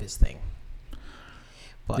was kind of his thing.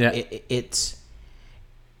 But yeah. It's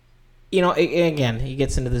again, he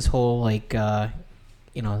gets into this whole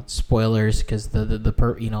spoilers, because the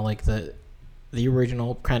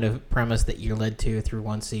original kind of premise that you're led to through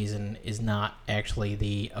one season is not actually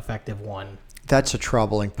the effective one. That's a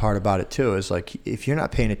troubling part about it too, is like, if you're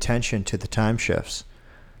not paying attention to the time shifts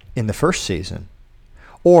in the first season,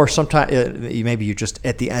 or sometimes maybe you just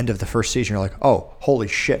at the end of the first season, you're like, oh, holy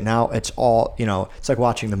shit, now it's all, it's like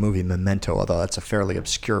watching the movie Memento, although that's a fairly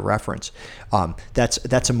obscure reference.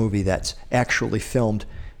 That's a movie that's actually filmed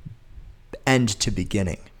end to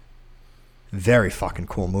beginning. Very fucking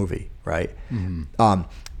cool movie, right? Mm-hmm.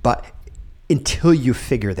 But until you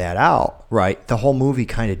figure that out, right, the whole movie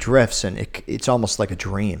kind of drifts, and it's almost like a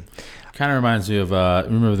dream. Kind of reminds me of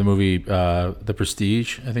remember the movie The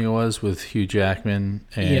Prestige? I think it was, with Hugh Jackman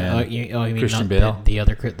and you mean Christian Bale.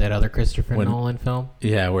 That other Christopher Nolan film.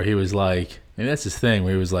 Yeah, where he was like, maybe that's his thing,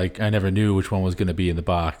 where he was like, I never knew which one was going to be in the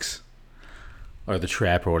box or the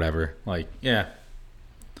trap or whatever. Like, yeah,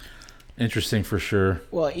 interesting for sure.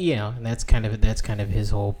 Well, and that's kind of his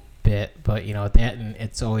whole bit. But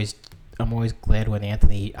and I'm always glad when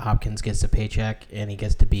Anthony Hopkins gets a paycheck and he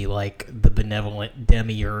gets to be like the benevolent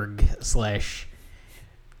demiurge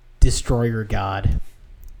 / destroyer god.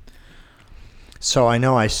 So I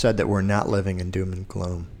know I said that we're not living in doom and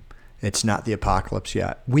gloom. It's not the apocalypse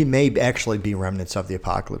yet. We may actually be remnants of the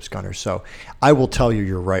apocalypse, Gunnar. So I will tell you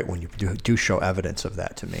you're right when you do show evidence of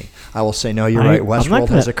that to me. I will say, no, you're right. Westworld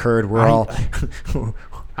has occurred.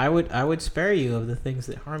 I would spare you of the things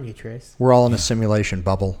that harm you, Trace. We're all in a simulation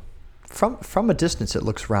bubble. From a distance, it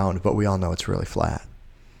looks round, but we all know it's really flat.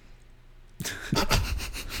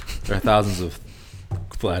 There are thousands of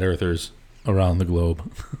flat earthers. around the globe.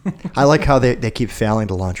 I like how they keep failing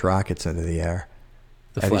to launch rockets into the air.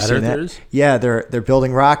 The Have you flat seen that? earthers? Yeah, they're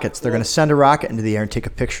building rockets. They're going to send a rocket into the air and take a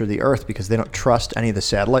picture of the Earth because they don't trust any of the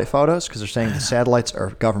satellite photos because they're saying the satellites are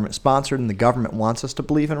government sponsored and the government wants us to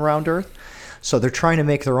believe in round Earth. So they're trying to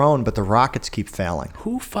make their own, but the rockets keep failing.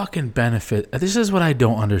 Who fucking benefit? This is what I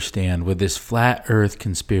don't understand with this flat Earth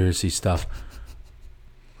conspiracy stuff.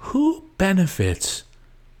 Who benefits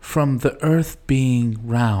from the Earth being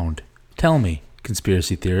round? Tell me,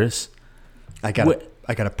 conspiracy theorists. I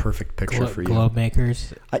got a perfect picture for you. Globe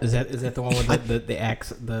makers. Is that the one with the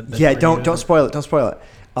axe? Yeah, don't spoil it. Don't spoil it.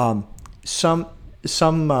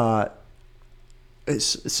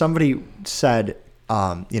 Somebody said,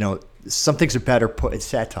 some things are better put. It's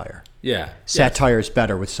satire. Yeah, Satire is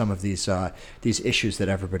better with some of these issues that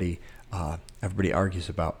everybody argues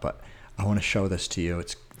about. But I want to show this to you.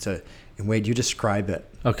 And Wade, you describe it.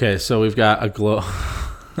 Okay, so we've got a globe.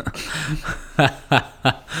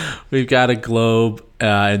 We've got a globe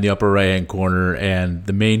in the upper right-hand corner, and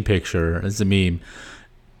the main picture is a meme.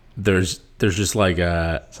 There's just like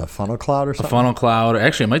It's a funnel cloud or something. a funnel cloud.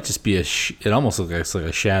 Actually, it might just be it almost looks like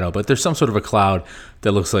a shadow, but there's some sort of a cloud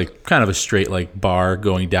that looks like kind of a straight like bar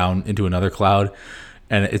going down into another cloud,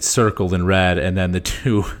 and it's circled in red. And then the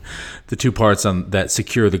two parts on that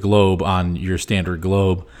secure the globe on your standard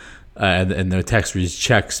globe. And the text reads,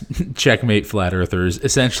 checkmate flat earthers,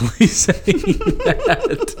 essentially saying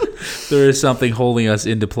that there is something holding us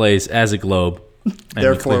into place as a globe.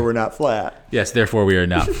 Therefore, we're not flat. Yes, therefore we are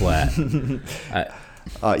not flat.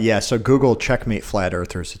 So Google checkmate flat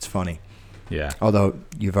earthers. It's funny. Yeah. Although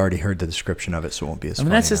you've already heard the description of it, so it won't be as funny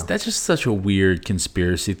that's now. just such a weird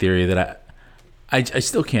conspiracy theory that I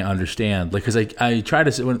still can't understand. Like, because I try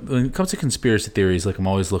to, when it comes to conspiracy theories, like I'm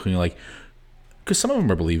always looking like, because some of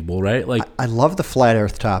them are believable, right? Like I love the flat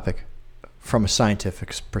earth topic from a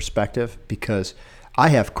scientific perspective because I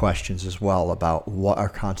have questions as well about what our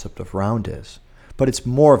concept of round is. But it's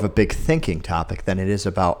more of a big thinking topic than it is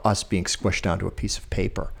about us being squished onto a piece of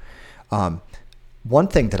paper. One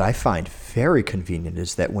thing that I find very convenient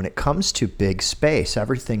is that when it comes to big space,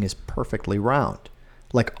 everything is perfectly round,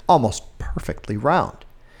 like almost perfectly round.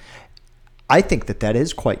 I think that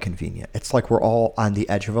is quite convenient. It's like we're all on the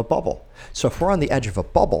edge of a bubble. So if we're on the edge of a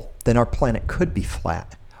bubble, then our planet could be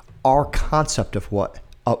flat. Our concept of what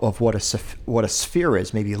a sphere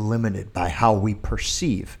is may be limited by how we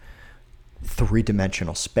perceive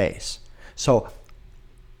three-dimensional space. So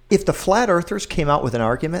if the flat earthers came out with an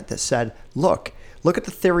argument that said, look at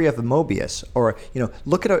the theory of the Mobius, or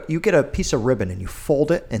you get a piece of ribbon and you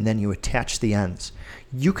fold it and then you attach the ends.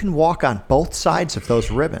 You can walk on both sides of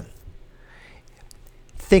those ribbons,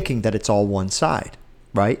 thinking that it's all one side,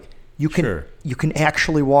 right? You can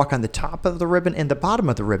actually walk on the top of the ribbon and the bottom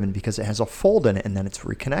of the ribbon because it has a fold in it and then it's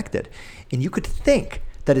reconnected. And you could think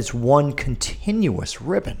that it's one continuous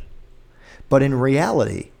ribbon. But in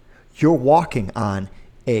reality, you're walking on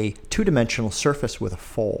a two-dimensional surface with a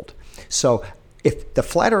fold. So if the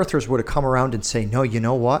flat earthers were to come around and say, no, you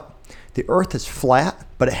know what? The earth is flat,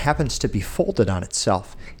 but it happens to be folded on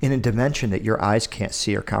itself in a dimension that your eyes can't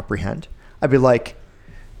see or comprehend, I'd be like,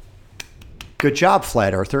 good job,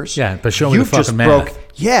 flat earthers. Yeah, but show me the fucking math.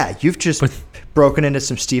 You've just broken into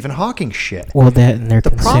some Stephen Hawking shit. Well, that and they're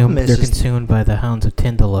problem is consumed by the hounds of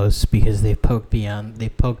Tindalos because they poked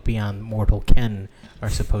beyond mortal ken are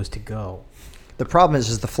supposed to go. The problem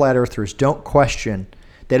is the flat earthers don't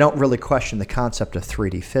really question the concept of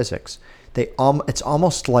 3D physics. It's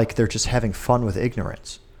almost like they're just having fun with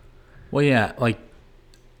ignorance. Well, yeah, like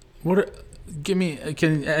can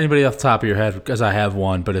anybody off the top of your head, because I have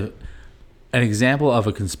one, but an example of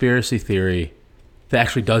a conspiracy theory that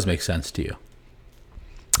actually does make sense to you?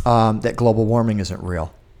 That global warming isn't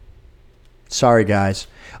real. Sorry, guys.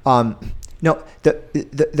 No,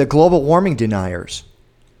 the global warming deniers,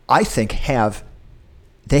 I think, have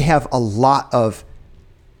a lot of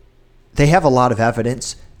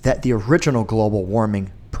evidence that the original global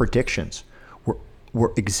warming predictions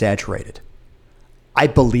were exaggerated. I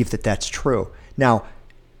believe that that's true. Now,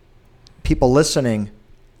 people listening,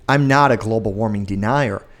 I'm not a global warming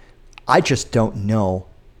denier. I just don't know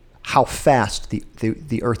how fast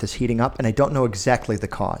the Earth is heating up, and I don't know exactly the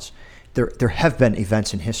cause. There have been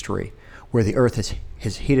events in history where the Earth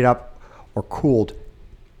has heated up or cooled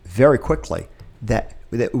very quickly that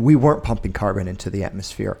we weren't pumping carbon into the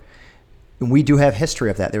atmosphere. And we do have history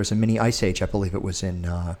of that. There was a mini ice age, I believe it was in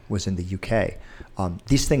the UK.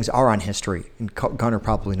 These things are on history, and Gunnar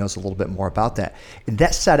probably knows a little bit more about that. And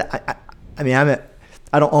that said,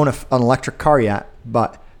 I don't own an electric car yet,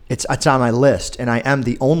 but it's on my list, and I am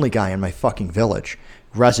the only guy in my fucking village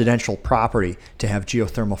residential property to have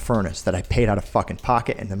geothermal furnace that I paid out of fucking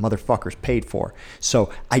pocket and the motherfuckers paid for.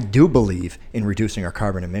 So I do believe in reducing our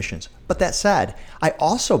carbon emissions. But that said, I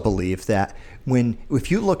also believe that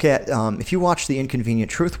if you look at, if you watch The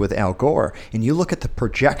Inconvenient Truth with Al Gore and you look at the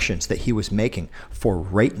projections that he was making for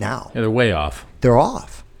right now, Yeah, they're way off. they're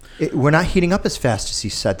off. We're not heating up as fast as he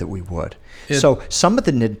said that we would. So some of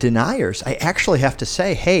the deniers, I actually have to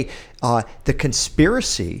say, hey, the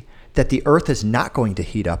conspiracy that the Earth is not going to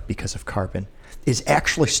heat up because of carbon is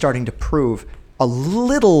actually starting to prove a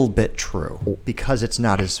little bit true because it's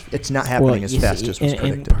not happening as fast as was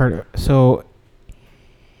predicted.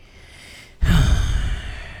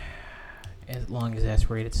 As long as that's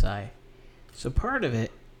rated psi. So part of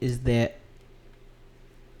it is that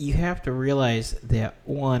you have to realize that,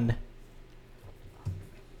 one,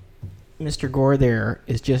 Mr. Gore there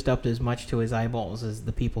is just up as much to his eyeballs as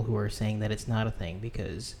the people who are saying that it's not a thing,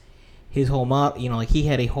 because his whole he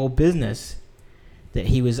had a whole business that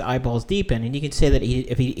he was eyeballs deep in, and you can say that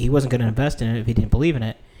if he wasn't going to invest in it if he didn't believe in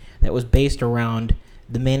it, that was based around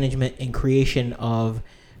the management and creation of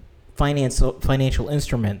financial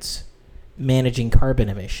instruments managing carbon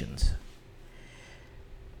emissions.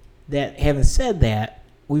 That, having said that,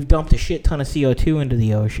 we've dumped a shit ton of CO2 into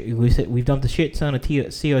the ocean. We've dumped a shit ton of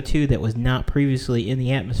CO2 that was not previously in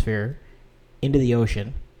the atmosphere into the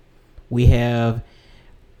ocean. We have,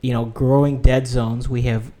 growing dead zones. We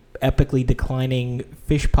have epically declining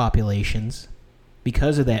fish populations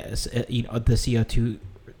because of that. The CO2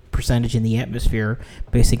 percentage in the atmosphere,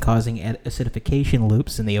 basically causing acidification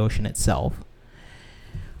loops in the ocean itself.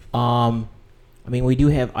 We do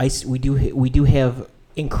have ice. We do have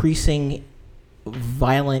increasing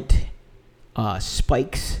violent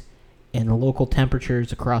spikes in local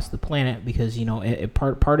temperatures across the planet because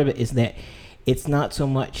part of it is that it's not so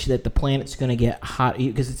much that the planet's going to get hot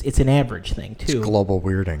because it's an average thing too. It's global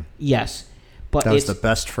weirding. Yes, but that was the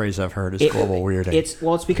best phrase I've heard. Is global weirding.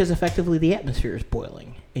 It's because effectively the atmosphere is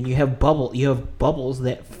boiling, and you have bubbles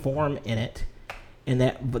that form in it, and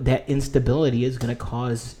that instability is going to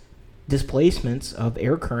cause displacements of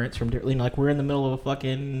air currents from like we're in the middle of a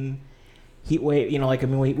fucking heat wave.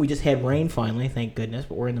 We just had rain finally, thank goodness,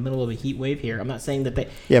 but we're in the middle of a heat wave here. I'm not saying that but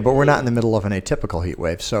we're not in the middle of an atypical heat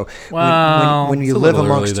wave. So when you it's live a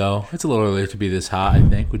little amongst, early, though, it's a little early to be this hot. I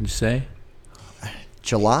think, wouldn't you say?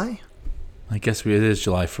 July. I guess it is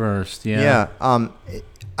July 1st. Yeah. Yeah.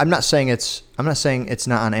 I'm not saying it's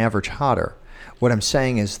not on average hotter. What I'm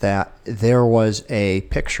saying is that there was a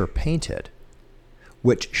picture painted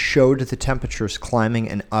which showed the temperatures climbing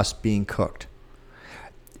and us being cooked.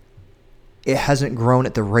 It hasn't grown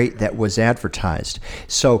at the rate that was advertised.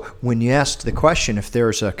 So when you asked the question if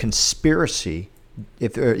there's a conspiracy,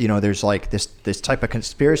 if there's like this type of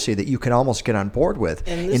conspiracy that you can almost get on board with,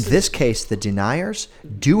 in this case, the deniers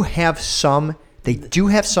do have some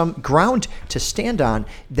ground to stand on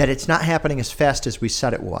that it's not happening as fast as we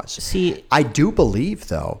said it was. See, I do believe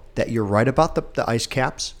though that you're right about the ice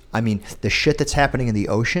caps. I mean, the shit that's happening in the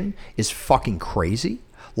ocean is fucking crazy.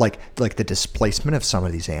 Like the displacement of some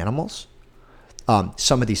of these animals.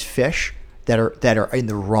 Some of these fish that are in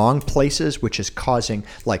the wrong places, which is causing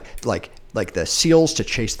like the seals to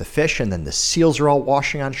chase the fish, and then the seals are all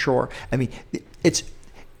washing on shore. I mean, it's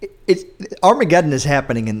Armageddon is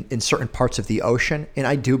happening in certain parts of the ocean, and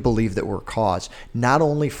I do believe that we're caused not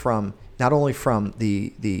only from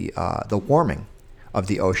the warming of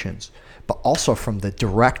the oceans, but also from the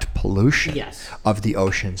direct pollution of the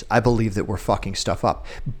oceans. I believe that we're fucking stuff up.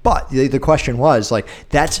 But the question was like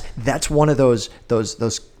that's one of those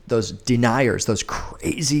deniers, those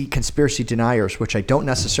crazy conspiracy deniers, which I don't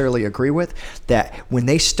necessarily agree with. That when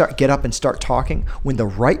they get up and start talking, when the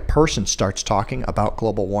right person starts talking about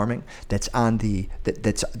global warming, that's on the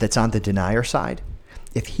denier side.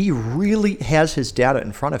 If he really has his data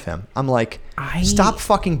in front of him, I'm like, stop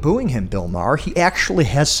fucking booing him, Bill Maher. He actually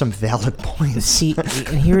has some valid points. See, and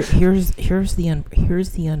here's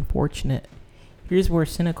the unfortunate. Here's where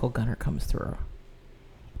cynical Gunner comes through.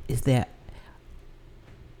 Is that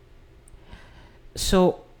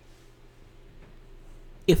so?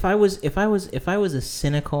 If I was a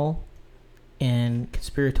cynical and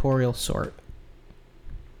conspiratorial sort,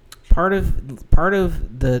 part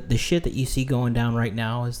of the shit that you see going down right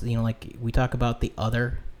now is, like we talk about the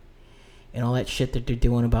other and all that shit that they're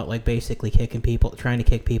doing about like basically trying to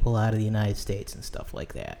kick people out of the United States and stuff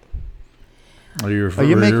like that. Are you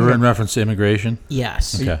in reference to immigration?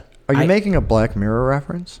 Yes. Okay. Are you making a Black Mirror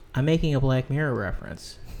reference? I'm making a Black Mirror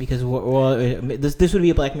reference because this would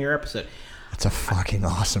be a Black Mirror episode. It's a fucking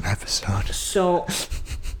awesome episode. So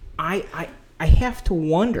I have to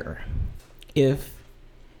wonder if.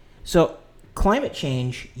 So climate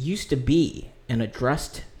change used to be an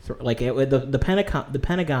addressed the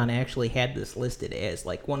Pentagon actually had this listed as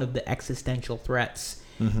like one of the existential threats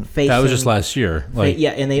facing. That was just last year. Like,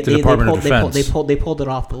 and the Department of Defense. they pulled it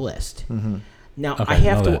off the list. Now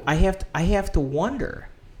Okay, I have to wonder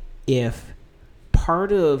if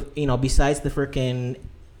part of besides the freaking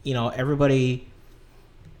everybody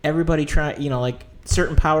try like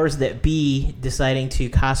certain powers that be deciding to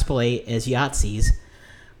cosplay as Yahtzees,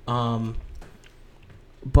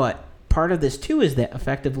 but part of this too is that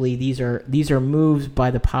effectively these are moves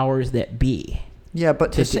by the powers that be. Yeah,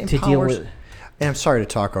 but the same powers. Deal with, and I'm sorry to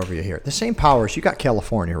talk over you here. The same powers. You got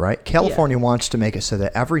California, right? California wants to make it so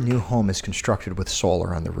that every new home is constructed with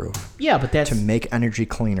solar on the roof. Yeah, but that's to make energy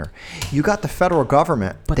cleaner. You got the federal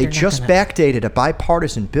government. But they just backdated a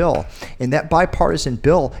bipartisan bill, and that bipartisan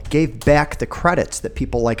bill gave back the credits that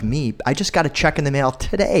people like me. I just got a check in the mail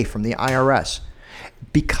today from the IRS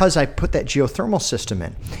because I put that geothermal system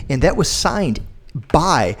in, and that was signed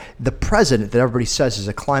by the president that everybody says is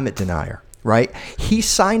a climate denier. Right? He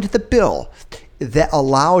signed the bill that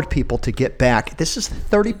allowed people to get back. This is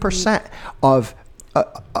 30% of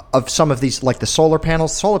some of these, like the solar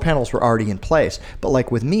panels. Solar panels were already in place, but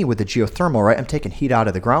like with me, with the geothermal, right? I'm taking heat out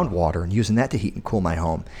of the groundwater and using that to heat and cool my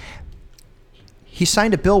home. He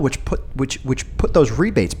signed a bill which put those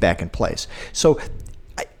rebates back in place. So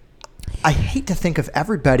I hate to think of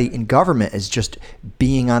everybody in government as just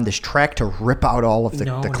being on this track to rip out all of the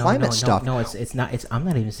climate stuff. No, it's not. I'm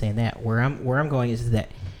not even saying that. Where I'm going is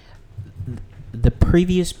that the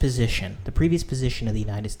previous position of the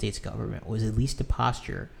United States government was at least a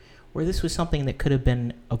posture where this was something that could have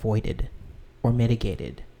been avoided or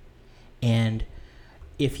mitigated. And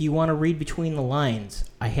if you want to read between the lines,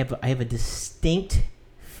 I have a distinct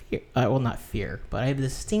fear. Not fear, but I have a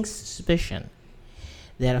distinct suspicion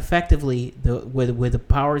that effectively, with the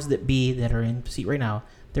powers that be that are in seat right now,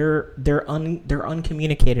 their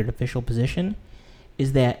uncommunicated official position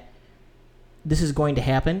is that this is going to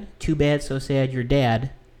happen. Too bad, so sad, you're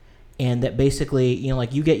dad, and that basically,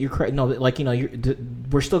 you get your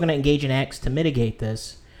we're still going to engage in acts to mitigate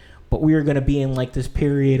this, but we are going to be in like this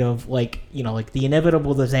period of like the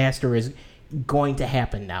inevitable disaster is going to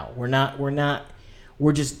happen now. We'll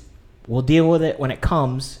deal with it when it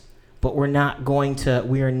comes. But we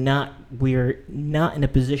are not in a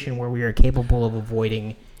position where we are capable of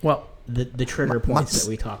avoiding the trigger points that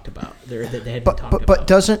we talked about.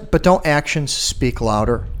 But don't actions speak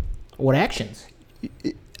louder? What actions?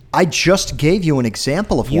 I just gave you an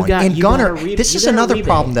example of one. And Gunner, this is another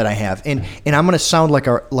problem that I have, and I'm going to sound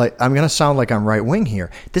like I'm right wing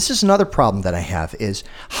here. This is another problem that I have is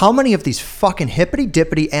how many of these fucking hippity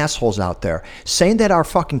dippity assholes out there saying that our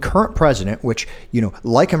fucking current president, which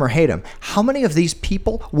like him or hate him, how many of these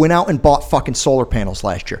people went out and bought fucking solar panels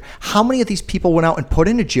last year? How many of these people went out and put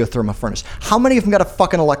in a geothermal furnace? How many of them got a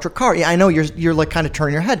fucking electric car? Yeah, I know you're like kind of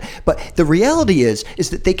turning your head, but the reality is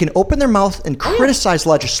that they can open their mouth and criticize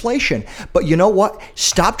legislation. But you know what?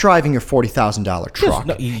 Stop driving your $40,000 truck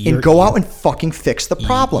and go out and fucking fix the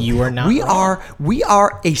problem. You are not. We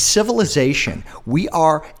are a civilization. We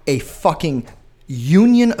are a fucking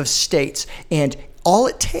union of states, and all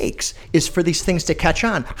it takes is for these things to catch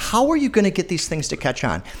on. How are you going to get these things to catch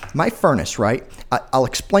on? My furnace, right? I'll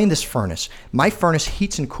explain this furnace. My furnace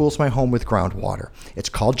heats and cools my home with groundwater. It's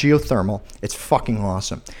called geothermal. It's fucking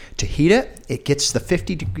awesome. To heat it, it gets the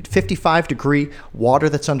 55 degree water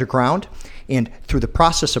that's underground, and through the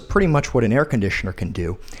process of pretty much what an air conditioner can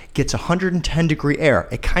do, gets 110 degree air.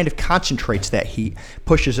 It kind of concentrates that heat,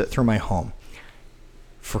 pushes it through my home.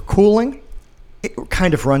 For cooling, it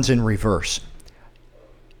kind of runs in reverse.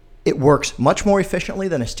 It works much more efficiently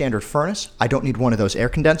than a standard furnace. I don't need one of those air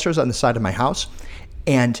condensers on the side of my house,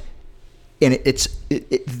 and the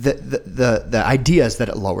idea is that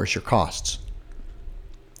it lowers your costs.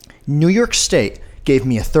 New York State gave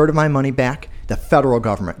me a third of my money back. The federal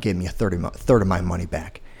government gave me a third of my money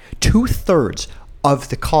back. 2/3 of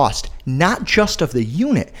the cost, not just of the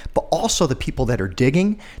unit, but also the people that are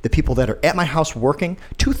digging, the people that are at my house working.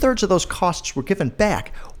 2/3 of those costs were given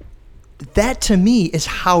back. That to me is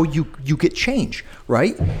how you get change,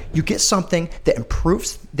 right? You get something that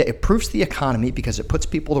improves the economy because it puts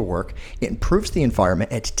people to work, it improves the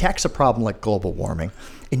environment, it detects a problem like global warming,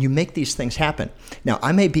 and you make these things happen. Now,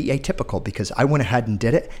 I may be atypical because I went ahead and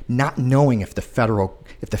did it, not knowing if the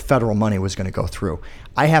federal money was going to go through.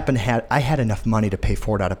 I had enough money to pay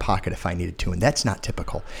for it out of pocket if I needed to, and that's not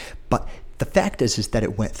typical. But the fact is that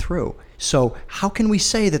it went through. So how can we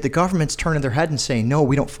say that the government's turning their head and saying, no,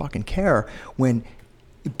 we don't fucking care, when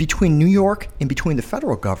between New York and between the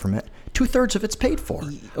federal government, 2/3 of it's paid for.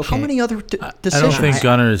 Okay. How many other I decisions? don't think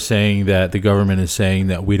Gunnar is saying that the government is saying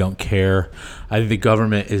that we don't care. I think the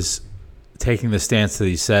government is taking the stance that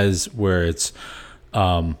he says, where it's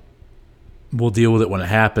we'll deal with it when it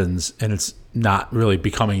happens, and it's not really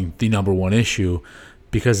becoming the number one issue,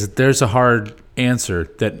 because there's a hard answer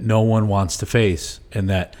that no one wants to face, and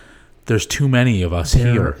that there's too many of us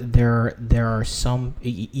here. There are some,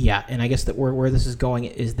 yeah, and I guess that where this is going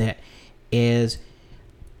is that as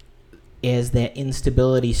that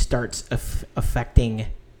instability starts affecting,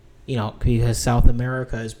 because South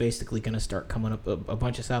America is basically going to start coming up, a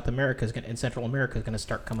bunch of South America and Central America is going to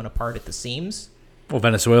start coming apart at the seams. Well,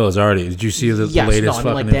 Venezuela's already. Did you see the latest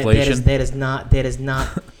fucking inflation? That is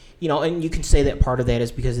not, and you can say that part of that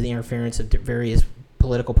is because of the interference of various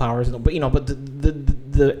political powers, but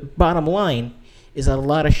the bottom line is that a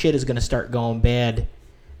lot of shit is going to start going bad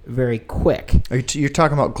very quick. You're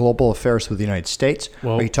talking about global affairs with the United States?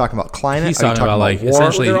 Well, are you talking about climate? He's are you talking about like war?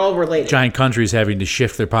 essentially They're all related. Giant countries having to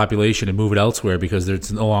shift their population and move it elsewhere because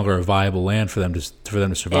it's no longer a viable land for them to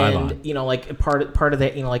survive on. And like part of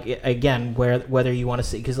that, like again, whether you want to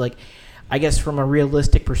see, because like I guess from a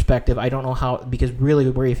realistic perspective, I don't know how, because really,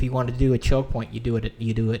 where if you want to do a choke point, you do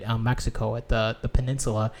it on Mexico at the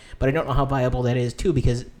peninsula, but I don't know how viable that is too,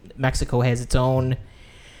 because Mexico has its own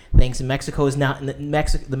things, and Mexico is not.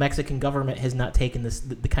 The Mexican government has not taken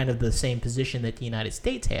the kind of the same position that the United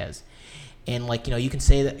States has, and like you can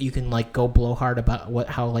say that you can like go blow hard about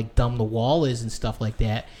how like dumb the wall is and stuff like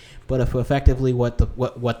that, but if effectively what the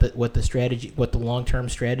long-term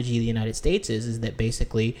strategy of the United States is that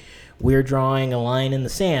basically we're drawing a line in the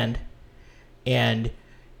sand, and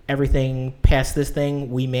everything past this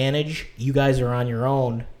thing we manage. You guys are on your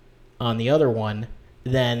own on the other one.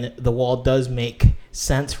 Then the wall does make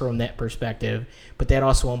sense from that perspective, but that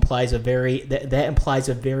also implies that implies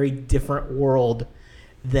a very different world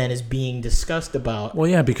than is being discussed about. Well,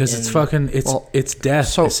 yeah, because it's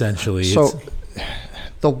death essentially. So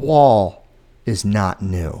the wall is not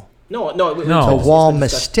new. No. The wall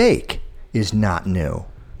mistake is not new.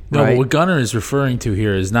 No, right? but what Gunnar is referring to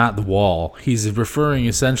here is not the wall. He's referring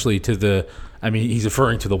essentially to he's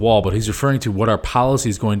referring to the wall, but he's referring to what our policy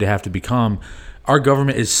is going to have to become. Our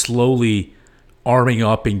government is slowly arming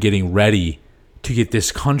up and getting ready to get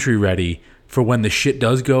this country ready for when the shit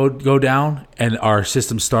does go down and our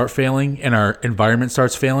systems start failing and our environment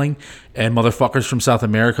starts failing and motherfuckers from South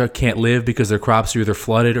America can't live because their crops are either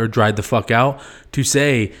flooded or dried the fuck out, to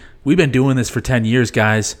say, we've been doing this for 10 years,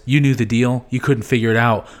 guys. You knew the deal. You couldn't figure it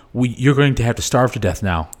out. You're going to have to starve to death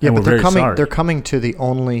now. Yeah, and but we're very sorry. They're coming to the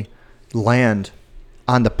only land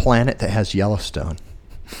on the planet that has Yellowstone.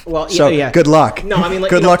 Well, so yeah. Good luck. No, I mean, like,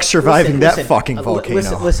 good luck surviving that fucking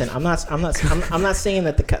volcano. Listen. I'm not saying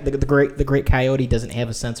that the great coyote doesn't have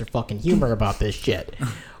a sense of fucking humor about this shit,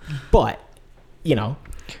 but I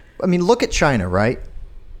mean, look at China, right?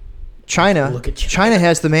 China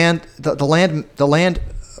has the land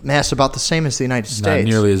mass about the same as the United States. Not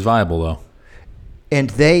nearly as viable though. And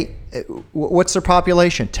what's their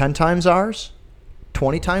population? 10 times ours?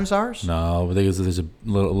 20 times ours? No, I think there's a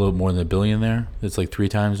little more than a billion there. It's like 3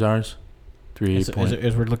 times ours. As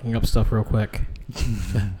we're looking up stuff real quick.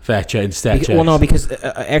 Fact check and stat check. Well, no, because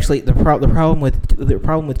actually the problem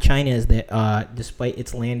with China is that despite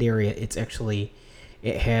its land area, it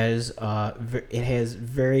has a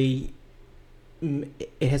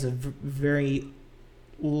very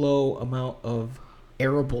low amount of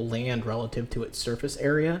arable land relative to its surface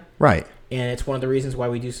area. Right. And it's one of the reasons why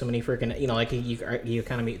we do so many freaking, the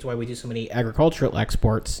economy, it's why we do so many agricultural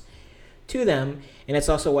exports to them. And it's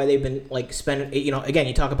also why they've been, like, spending, again,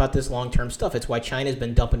 you talk about this long-term stuff. It's why China's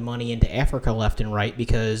been dumping money into Africa left and right,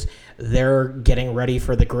 because they're getting ready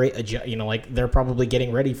for the great, they're probably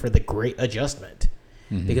getting ready for the great adjustment.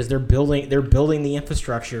 Mm-hmm. Because they're building the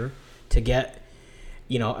infrastructure to get,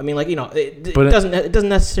 it doesn't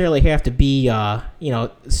necessarily have to be,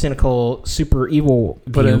 cynical, super evil.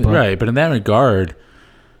 But in that regard,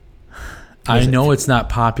 I know it's not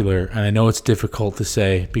popular, and I know it's difficult to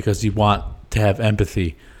say because you want to have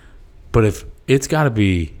empathy. But if it's got to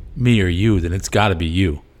be me or you, then it's got to be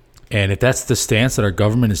you. And if that's the stance that our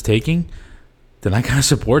government is taking, then I gotta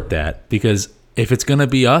support that, because if it's gonna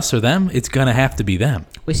be us or them, it's gonna have to be them.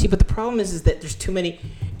 Well, see, but the problem is that there's too many.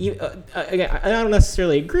 Again, I don't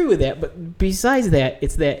necessarily agree with that, but besides that,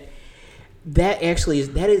 it's that at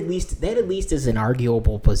least is an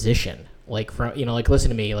arguable position. Like, from listen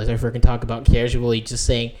to me. Like, if we're gonna talk about casually just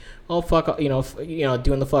saying, "Oh fuck,"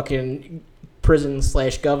 doing the fucking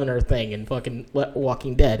prison/governor thing and fucking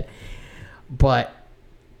Walking Dead, but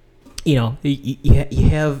you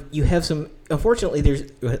have some. Unfortunately,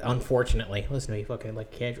 listen to me, fucking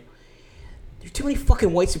like casual. There's too many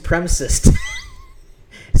fucking white supremacists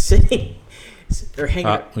sitting. They're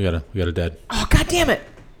hanging. We got a dead. Oh, god damn it!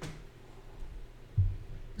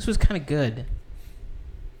 This was kind of good.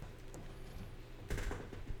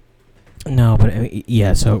 No, but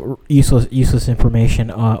yeah. So useless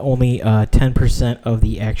information. Only 10% of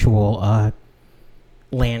the actual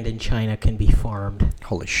land in China can be farmed.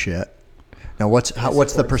 Holy shit! Now, what's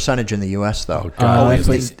the percentage in the U.S. though?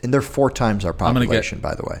 And they're 4 times our population,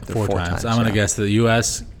 by the way. They're 4 times. I'm gonna guess the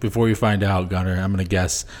U.S. Before you find out, Gunner, I'm gonna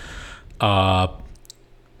guess 35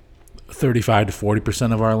 to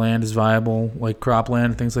 40% of our land is viable, like cropland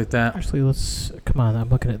and things like that. Actually, come on. I'm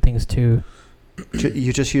looking at things too.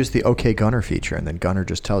 You just use the OK Gunner feature, and then Gunner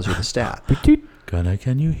just tells you the stat. Gunner,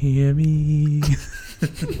 can you hear me?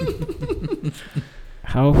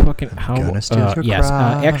 How Gonna steal your yes,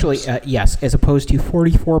 crops. actually, yes, as opposed to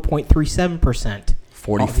 44.37%.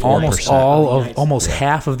 44%. Almost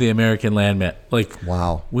half of the American land,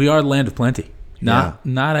 Wow. We are the land of plenty. Not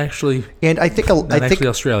actually. And I think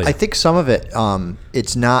Australia. I think some of it,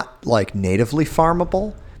 it's not like natively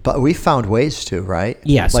farmable, but we found ways to, right?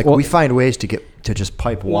 Yes. Like we find ways to just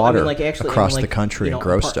pipe water across the country and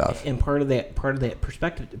grow stuff. And part of that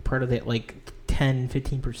perspective, part of that like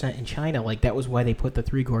 10-15% in China, like that was why they put the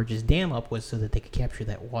Three Gorges Dam up, was so that they could capture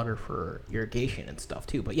that water for irrigation and stuff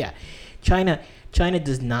too. But yeah, China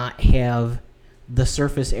does not have the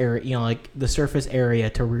surface area, like the surface area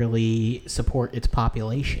to really support its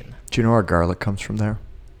population. Do you know our garlic comes from there?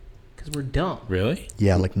 Because we're dumb. Really?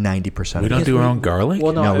 Yeah, like 90%. We don't do our own garlic?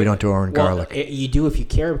 Well, no, we don't do our own garlic. You do if you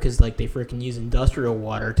care, because like they freaking use industrial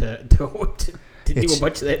water to do a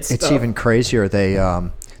bunch of that stuff. It's even crazier. They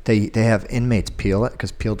have inmates peel it,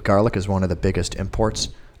 because peeled garlic is one of the biggest imports,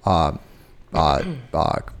 crop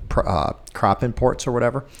imports or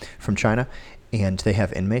whatever from China, and they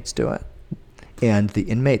have inmates do it. And the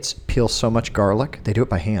inmates peel so much garlic, they do it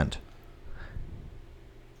by hand.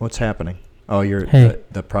 What's happening? Oh,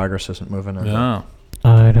 the progress isn't moving. No.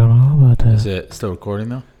 I don't know about that. Is it still recording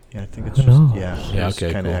though? Yeah, I think it's just Yeah.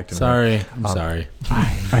 Okay. Kind of Cool. acting. Sorry. I'm sorry.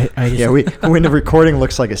 I just, Yeah, when the recording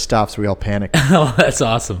looks like it stops, we all panic. Oh, that's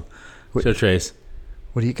awesome. Show Trace.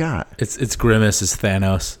 What do you got? It's Grimace as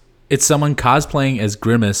Thanos. It's someone cosplaying as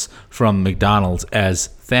Grimace from McDonald's as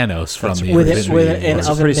Thanos from the That's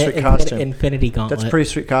a pretty sweet costume. Infinity Gauntlet. That's a pretty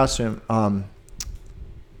sweet costume.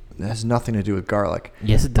 It has nothing to do with garlic.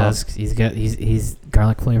 Yes, it does. He's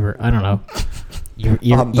garlic flavor. I don't know.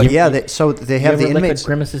 They have the inmates.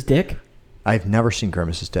 Grimace's dick. I've never seen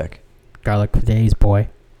Grimace's dick. Garlic for days, boy.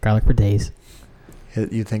 Garlic for days.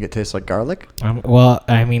 You think it tastes like garlic? Well,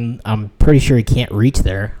 I mean, I'm pretty sure he can't reach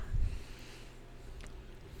there.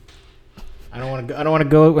 I don't want to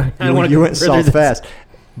go. You went so fast.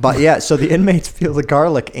 But yeah, so the inmates peel the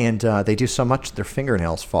garlic, and they do so much their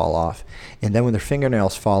fingernails fall off. And then when their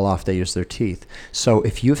fingernails fall off, they use their teeth. So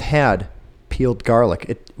if you've had peeled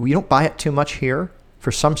garlic, we don't buy it too much here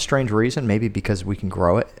for some strange reason, maybe because we can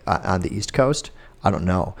grow it on the East Coast. I don't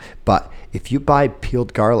know. But if you buy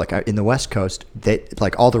peeled garlic in the West Coast,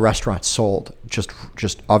 like all the restaurants sold just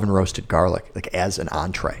oven roasted garlic, like as an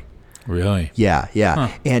entree. Really? Yeah. Huh.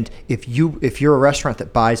 And if you're a restaurant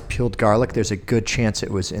that buys peeled garlic, there's a good chance it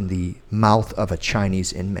was in the mouth of a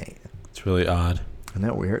Chinese inmate. It's really odd. Isn't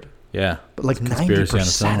that weird? Yeah. But like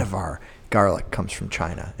 90% of our garlic comes from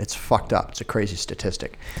China. It's fucked up. It's a crazy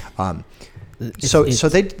statistic. So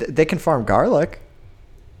they can farm garlic.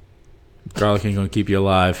 Garlic ain't gonna keep you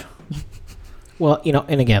alive. Well,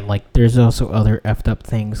 and again, like there's also other effed up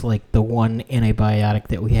things, like the one antibiotic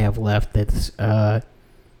that we have left that's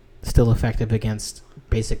still effective against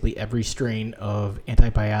basically every strain of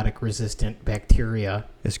antibiotic-resistant bacteria.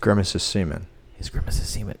 Is Grimace's semen.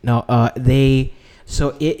 No, so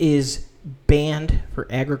it is banned for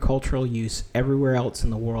agricultural use everywhere else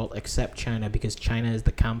in the world except China, because China is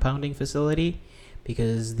the compounding facility,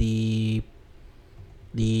 because the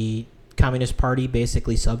Communist Party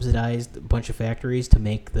basically subsidized a bunch of factories to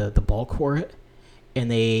make the bulk for it. And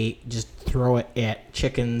they just throw it at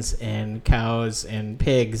chickens and cows and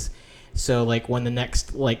pigs. So like when the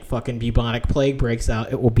next like fucking bubonic plague breaks out,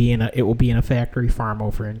 it will be in a factory farm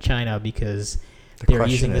over in China, because they're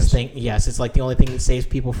using this thing. Yes, it's like the only thing that saves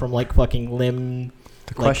people from like fucking limb.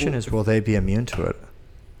 The question is, will they be immune to it?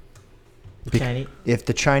 If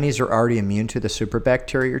the Chinese are already immune to the super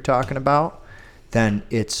bacteria you're talking about, then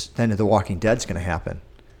The Walking Dead's going to happen,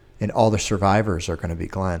 and all the survivors are going to be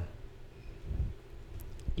Glenn.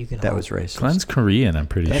 That was racist. Glenn's Korean, I'm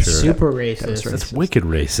pretty sure. That's super racist. That's wicked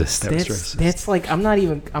racist. That's like,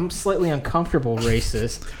 I'm slightly uncomfortable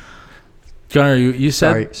racist. Gunnar, you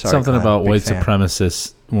said sorry, something Glenn, about white fan.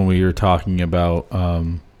 supremacists when we were talking about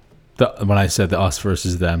when I said the us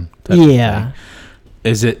versus them type Yeah. of thing.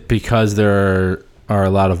 Is it because there are a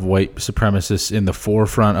lot of white supremacists in the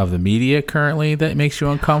forefront of the media currently that makes you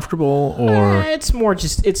uncomfortable, or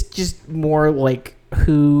It's just more like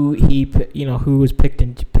who who was picked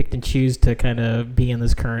and choose to kind of be in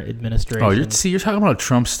this current administration. you're talking about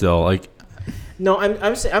Trump still, like. No,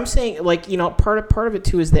 I'm saying, like, part of it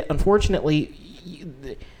too is that unfortunately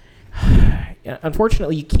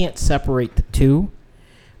you can't separate the two,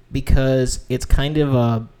 because it's kind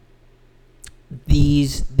of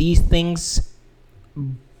these things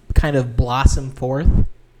kind of blossom forth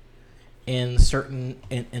in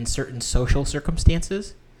certain social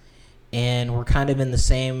circumstances, and we're kind of in the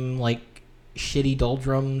same, like, shitty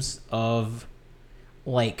doldrums of,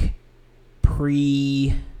 like,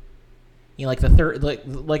 like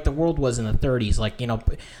the like the world was in the 30s. Like,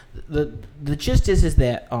 the gist is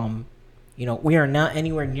that we are not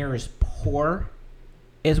anywhere near as poor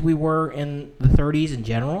as we were in the 30s in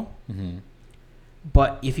general. Mm-hmm.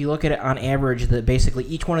 But if you look at it on average, that basically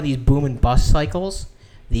each one of these boom and bust cycles,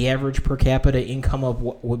 the average per capita income of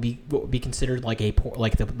what would be considered like a poor,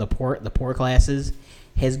 like the poor classes,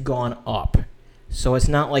 has gone up. So it's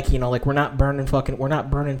not like, like we're not burning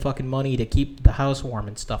fucking money to keep the house warm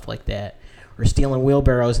and stuff like that, or stealing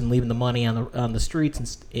wheelbarrows and leaving the money on the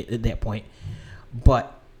streets at that point.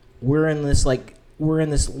 But we're in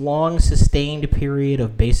this long sustained period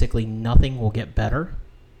of basically nothing will get better.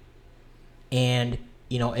 And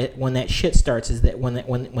when that shit starts, is that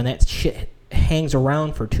when that shit hangs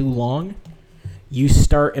around for too long, you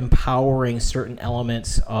start empowering certain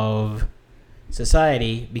elements of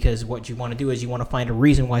society, because what you want to do is you want to find a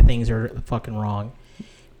reason why things are fucking wrong.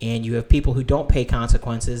 And you have people who don't pay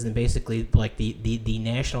consequences, and basically, like, the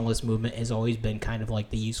nationalist movement has always been kind of like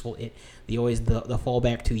the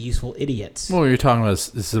fallback to useful idiots. Well, you're talking about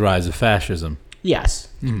this is the rise of fascism. Yes.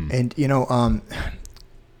 And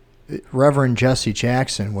Reverend Jesse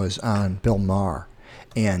Jackson was on Bill Maher,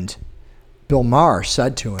 and Bill Maher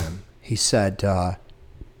said to him, he said,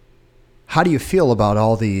 how do you feel about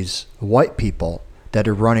all these white people that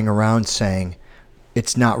are running around saying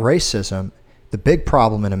it's not racism? The big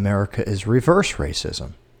problem in America is reverse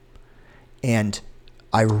racism. And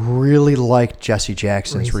I really liked Jesse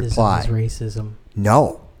Jackson's reply. Racism is racism.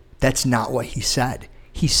 No, that's not what he said.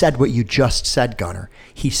 He said what you just said, Gunnar.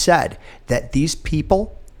 He said that these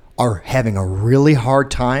people are having a really hard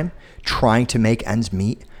time trying to make ends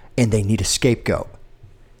meet, and they need a scapegoat.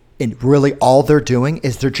 And really all they're doing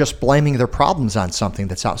is they're just blaming their problems on something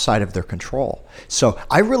that's outside of their control. So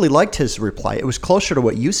I really liked his reply. It was closer to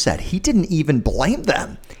what you said. He didn't even blame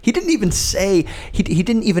them. He didn't even say, he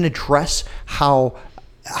didn't even address how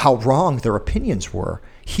wrong their opinions were.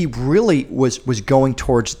 He really was going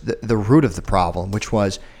towards the root of the problem, which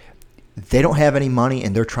was they don't have any money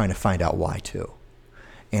and they're trying to find out why too.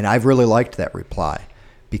 And I really liked that reply,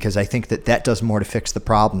 because I think that does more to fix the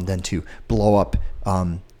problem than to blow up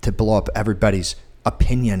everybody's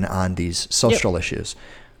opinion on these social issues.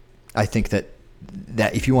 I think that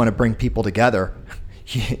if you want to bring people together,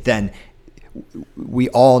 then we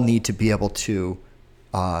all need to be able to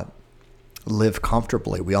live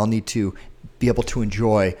comfortably. We all need to be able to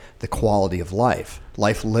enjoy the quality of life,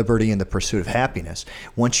 liberty, and the pursuit of happiness.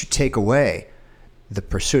 Once you take away the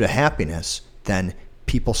pursuit of happiness, then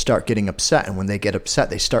people start getting upset. And when they get upset,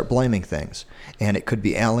 they start blaming things. And it could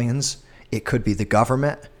be aliens. It could be the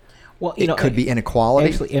government. Well, it could be inequality.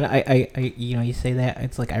 Actually, and I you say that,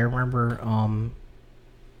 it's like I remember,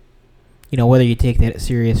 whether you take that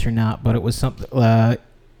serious or not, but it was something.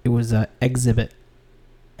 It was an exhibit,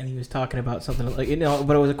 and he was talking about something like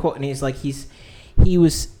but it was a quote, and he's like he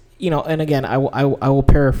was and again I will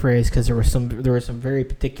paraphrase, because there was some very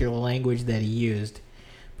particular language that he used,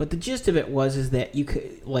 but the gist of it was that you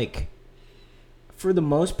could, like, for the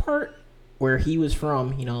most part, where he was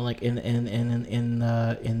from, like in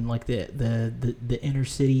like the inner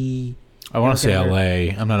city. I want to say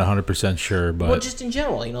LA. I'm not 100% sure, but just in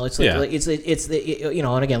general, it's like, it's the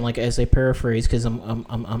and again, like, as I paraphrase, because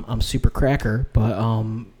I'm super cracker, but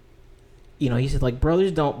he said, like,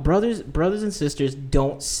 brothers and sisters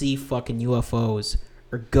don't see fucking UFOs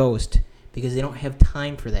or ghosts because they don't have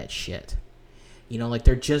time for that shit. Like,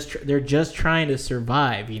 they're just trying to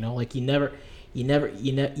survive. Like, you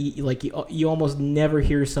almost never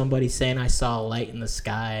hear somebody saying, I saw a light in the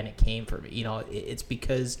sky and it came from me. It's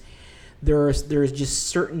because there's just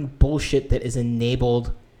certain bullshit that is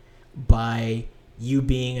enabled by you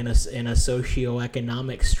being in a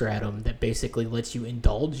socioeconomic stratum that basically lets you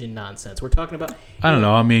indulge in nonsense. We're talking about. I don't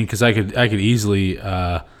know. I mean, because I could easily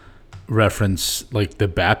reference like the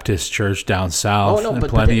Baptist church down south, Oh, no, and but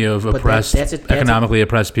plenty that- of but oppressed, that's economically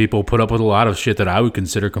oppressed people put up with a lot of shit that I would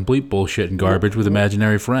consider complete bullshit and garbage with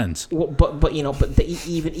imaginary friends. Well, but you know, but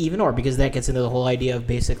even or because that gets into the whole idea of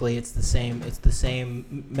basically it's the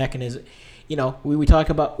same mechanism. You know, we talk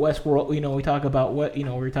about Westworld. You know, we talk about what we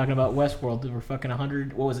were talking about Westworld. There were fucking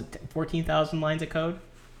 100. What was it? 14,000 lines of code.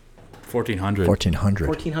 1,400. 1,400.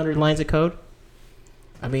 1,400 lines of code.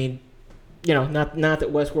 I mean, you know, not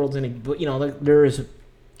that Westworld's any, but you know, there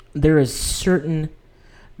are certain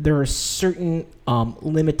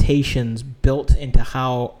limitations built into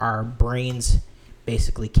how our brains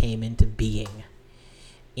basically came into being,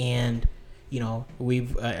 and you know,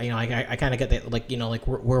 we've I kind of get that, like, you know, like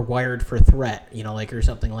we're wired for threat, you know, like, or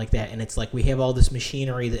something like that, and it's like we have all this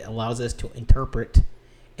machinery that allows us to interpret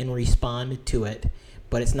and respond to it.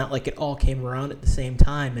 But it's not like it all came around at the same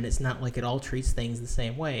time, and it's not like it all treats things the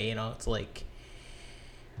same way. You know, it's like,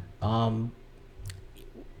 you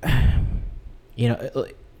know,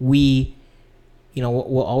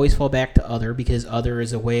 we'll always fall back to other, because other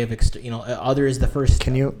is a way of, other is the first.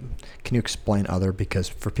 Can you explain other? Because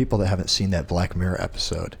for people that haven't seen that Black Mirror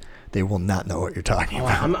episode, they will not know what you're talking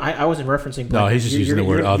about. I wasn't referencing. No, he's just using the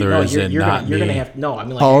word other as in not me. You're gonna have no. I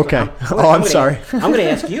mean, like, oh, okay. I'm sorry. I'm gonna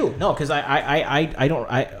ask you. No, because I don't.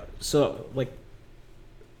 So like,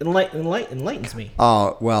 enlightens me.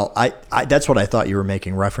 Oh, well, I that's what I thought you were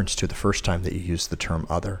making reference to the first time that you used the term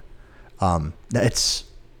other. It's.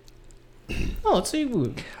 Oh, let's see.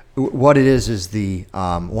 What it is the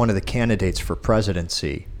one of the candidates for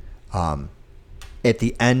presidency. At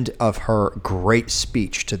the end of her great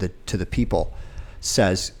speech to the people,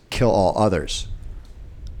 says "kill all others."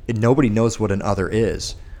 And nobody knows what an other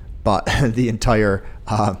is, but the entire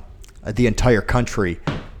country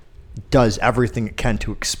does everything it can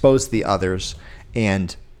to expose the others,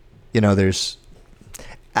 and you know there's.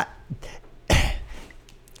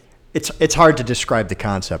 It's hard to describe the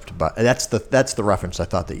concept, but that's the reference I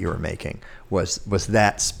thought that you were making was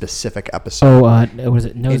that specific episode. Oh, was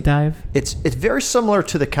it Nosedive? It's very similar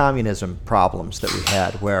to the communism problems that we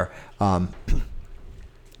had, where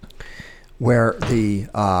the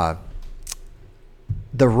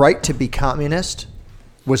right to be communist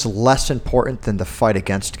was less important than the fight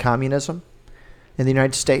against communism in the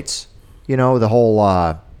United States. You know, the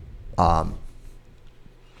whole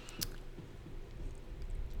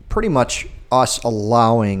pretty much us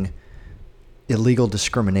allowing illegal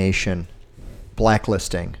discrimination,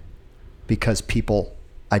 blacklisting, because people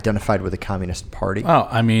identified with the Communist Party. Oh,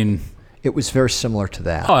 I mean, it was very similar to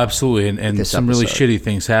that. Oh, absolutely. And some really episode. shitty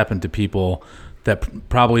things happened to people that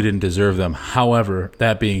probably didn't deserve them. However,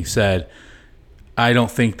 that being said, I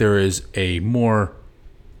don't think there is a more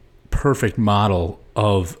perfect model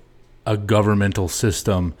of a governmental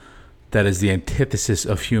system that is the antithesis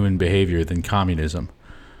of human behavior than communism.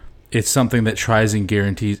 It's something that tries and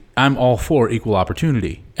guarantees. I'm all for equal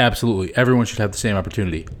opportunity. Absolutely. Everyone should have the same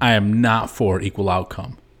opportunity. I am not for equal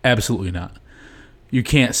outcome. Absolutely not. You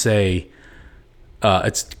can't say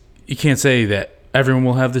you can't say that everyone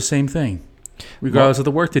will have the same thing, regardless of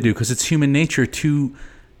the work they do, because it's human nature to.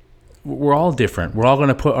 We're all different. We're all going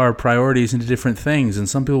to put our priorities into different things, and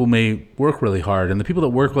some people may work really hard, and the people that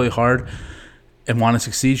work really hard and want to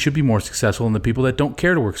succeed should be more successful than the people that don't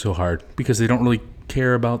care to work so hard because they don't really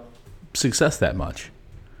care about success that much.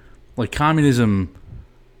 Like, communism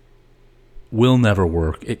will never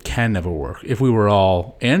work. It can never work. If we were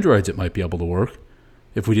all androids, it might be able to work.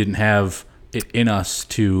 If we didn't have it in us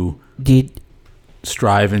to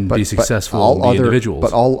strive and be successful and be individuals.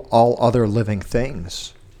 But all other living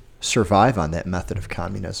things survive on that method of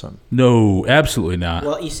communism. No, absolutely not.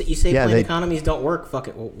 Well, you say planet economies don't work. Fuck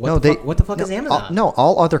it. What the fuck is Amazon?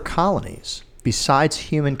 All other colonies besides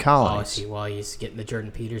human colonies. Oh, I see. Well, he's getting the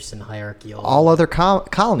Jordan Peterson hierarchy. All other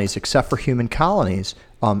colonies except for human colonies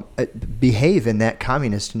behave in that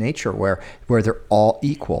communist nature where they're all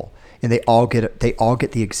equal and they all get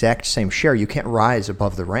the exact same share. You can't rise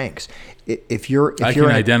above the ranks. I can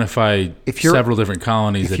identify several different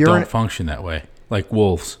colonies that don't function that way, like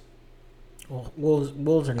wolves. Well,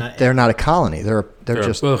 wolves are not. They're not a colony. They're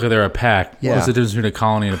just. Well, they're a pack. Yeah. What's the difference between a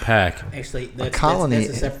colony and a pack? Actually, a colony.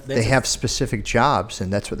 They have specific jobs,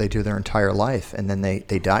 and that's what they do their entire life, and then they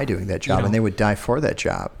die doing that job, and they would die for that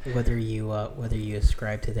job. Whether you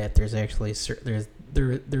ascribe to that, there's actually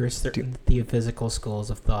there are certain theophysical schools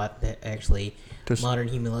of thought that actually modern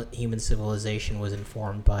human civilization was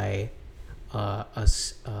informed by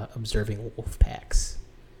us observing wolf packs.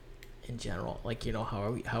 In general, like, you know,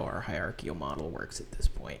 how our hierarchical model works at this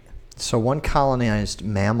point. So one colonized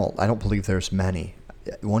mammal, I don't believe there's many.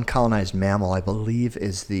 One colonized mammal, I believe,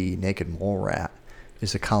 is the naked mole rat.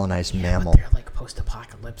 is a colonized Yeah, mammal. but they're like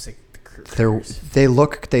post-apocalyptic critters. They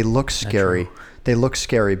look scary. They look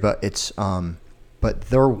scary, but it's but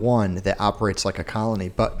they're one that operates like a colony.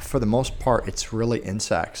 But for the most part, it's really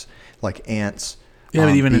insects like ants. Yeah,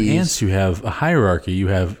 but even in bees. ants, you have a hierarchy. You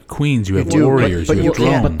have queens. You have do, warriors. but you you have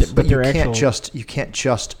can't. drones. But you they're can't actual- you can't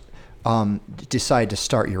just decide to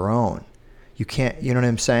start your own. You can't. You know what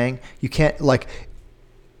I'm saying? You can't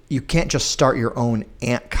You can't just start your own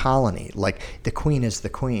ant colony. Like the queen is the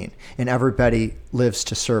queen, and everybody lives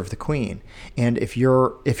to serve the queen. And if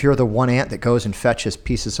you're the one ant that goes and fetches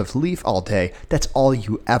pieces of leaf all day, that's all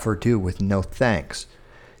you ever do with no thanks.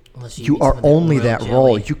 Unless You eat are some of that only royal that jelly.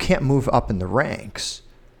 role. You can't move up in the ranks.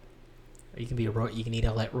 You can be you can eat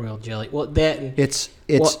all that royal jelly. Well, that and It's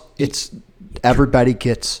Well, everybody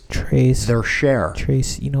gets Trace. their share.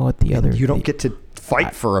 Trace, you know what the other? You don't get to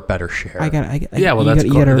fight for a better share. Yeah, well,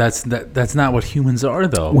 that's not what humans are,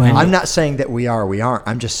 though. Well, I'm not saying that we aren't.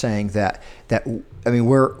 I'm just saying that I mean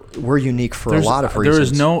we're unique for a lot of reasons. There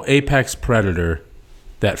is no apex predator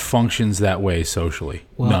that functions that way socially.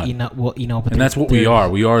 Well, None. but And that's what we are.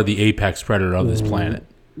 We are the apex predator of this planet.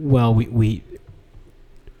 Well, we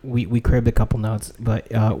cribbed a couple notes,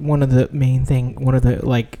 but one of the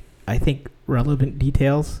I think relevant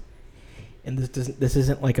details, and this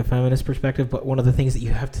isn't like a feminist perspective, but one of the things that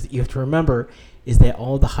you have to remember is that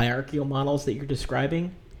all the hierarchical models that you're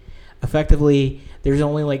describing, effectively, there's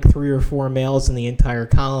only like 3 or 4 males in the entire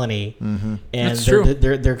colony, Mm-hmm. and That's true.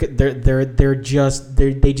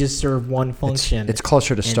 they just serve one function. It's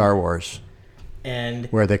closer to Star Wars, and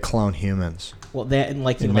where they clone humans well, that and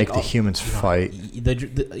like and make the humans fight.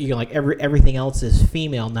 Everything else is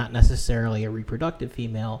female, not necessarily a reproductive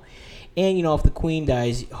female. And if the queen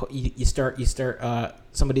dies, you start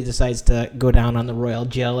somebody decides to go down on the royal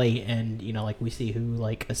jelly, and we see who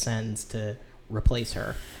ascends to replace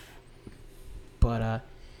her. But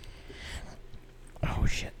oh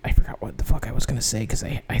shit, I forgot what the fuck I was gonna say because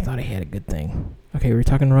I thought I had a good thing. Okay, we were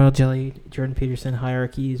talking royal jelly, Jordan Peterson,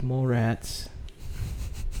 hierarchies, mole rats,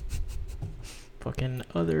 fucking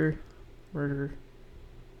other murder.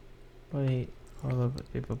 Wait.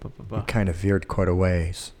 We kind of veered quite a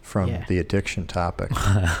ways from the addiction topic.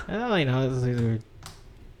 Well, this is a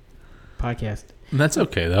podcast. That's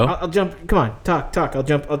okay, though. I'll jump. Come on, talk. I'll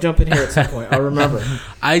jump in here at some point. I'll remember.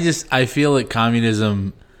 I feel like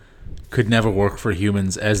communism could never work for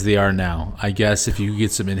humans as they are now. I guess if you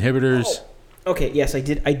get some inhibitors. Oh, okay. Yes, I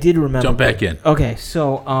did remember. Jump back in. Okay,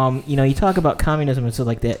 so you talk about communism and stuff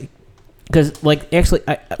like that, because actually,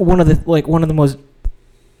 one of the most.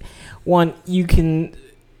 One, you can,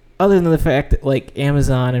 other than the fact that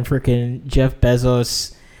Amazon and freaking Jeff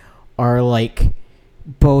Bezos are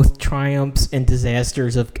both triumphs and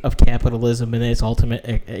disasters of capitalism in its ultimate,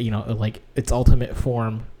 its ultimate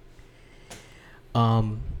form.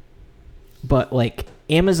 But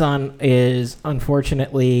Amazon is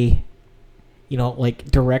unfortunately,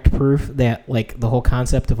 direct proof that the whole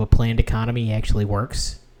concept of a planned economy actually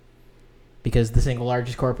works. Because the single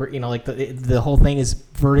largest corporate, the whole thing is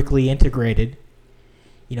vertically integrated.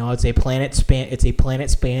 It's a planet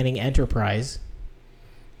spanning enterprise,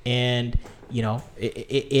 and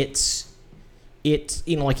it's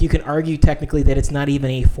you can argue technically that it's not even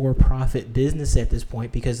a for-profit business at this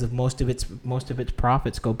point because of most of its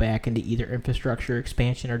profits go back into either infrastructure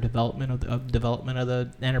expansion or development of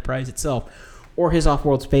the enterprise itself. Or his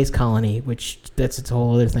off-world space colony, which that's its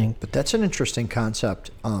whole other thing. But that's an interesting concept,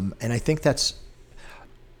 and I think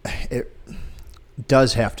it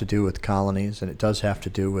does have to do with colonies, and it does have to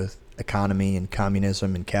do with economy and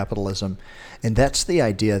communism and capitalism, and that's the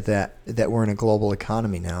idea that we're in a global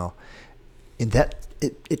economy now, and that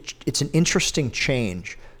it's an interesting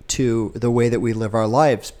change to the way that we live our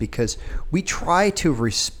lives because we try to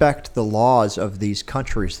respect the laws of these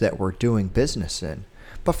countries that we're doing business in.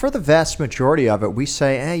 But for the vast majority of it, we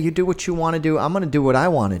say, hey, you do what you want to do. I'm going to do what I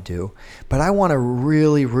want to do. But I want a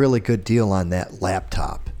really, really good deal on that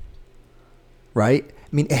laptop. Right?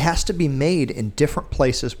 I mean, it has to be made in different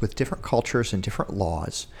places with different cultures and different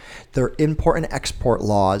laws. There are import and export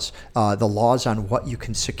laws, the laws on what you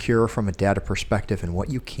can secure from a data perspective and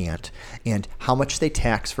what you can't, and how much they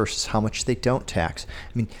tax versus how much they don't tax.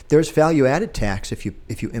 I mean, there's value-added tax if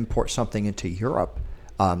you import something into Europe.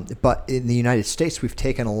 But in the United States, we've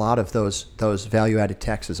taken a lot of those value-added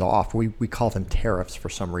taxes off. We call them tariffs for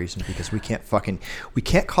some reason because we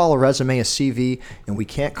can't call a resume a CV and we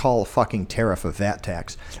can't call a fucking tariff a VAT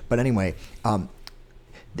tax. But anyway,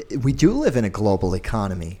 we do live in a global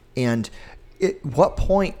economy, and at what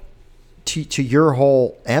point to your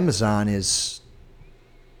whole Amazon is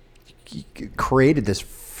created this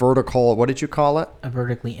vertical, what did you call it? A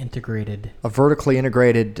vertically integrated. A vertically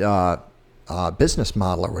integrated business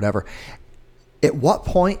model or whatever. At what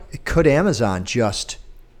point could Amazon just...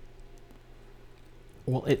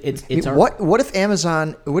 Well, it's what if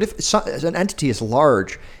Amazon, what if an entity as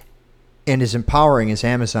large and as empowering as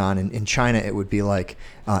Amazon, in China it would be like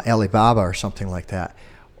Alibaba or something like that.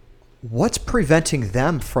 What's preventing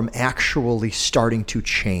them from actually starting to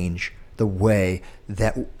change the way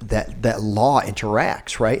that law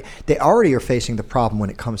interacts, right? They already are facing the problem when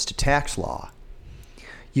it comes to tax law.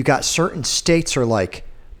 You got certain states are like,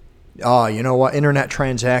 oh, you know what, internet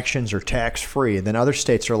transactions are tax-free. And then other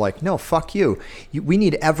states are like, no, fuck you. We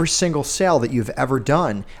need every single sale that you've ever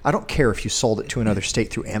done. I don't care if you sold it to another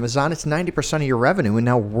state through Amazon. It's 90% of your revenue. And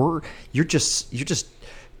now you're just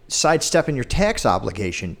sidestepping your tax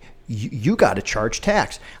obligation. You got to charge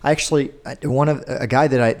tax. I actually, a guy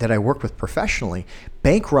that I worked with professionally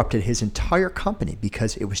bankrupted his entire company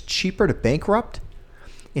because it was cheaper to bankrupt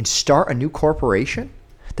and start a new corporation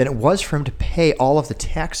than it was for him to pay all of the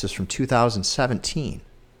taxes from 2017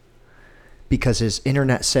 because his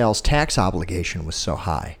internet sales tax obligation was so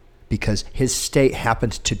high because his state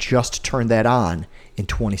happened to just turn that on in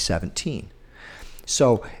 2017.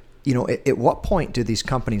 So, you know, at what point do these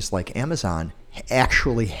companies like Amazon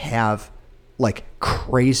actually have like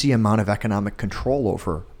crazy amount of economic control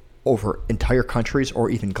over entire countries or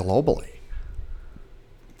even globally?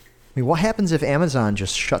 I mean, what happens if Amazon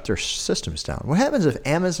just shut their systems down? What happens if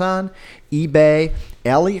Amazon, eBay,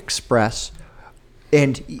 AliExpress,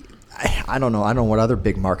 and I don't know what other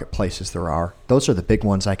big marketplaces there are. Those are the big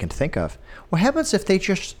ones I can think of. What happens if they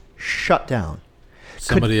just shut down?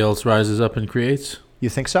 Somebody else rises up and creates? You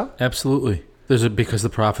think so? Absolutely. Because the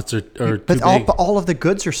profits are too but big. all of the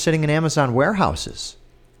goods are sitting in Amazon warehouses.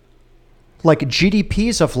 Like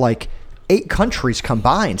GDPs of like 8 countries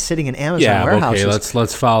combined sitting in Amazon warehouses. Okay,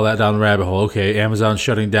 let's follow that down the rabbit hole. Okay, Amazon's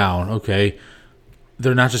shutting down. Okay,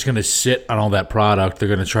 they're not just going to sit on all that product. They're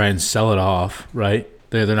going to try and sell it off, right?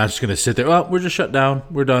 They're not just going to sit there. Oh, we're just shut down.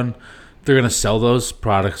 We're done. They're going to sell those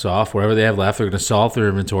products off. Whatever they have left, they're going to sell off their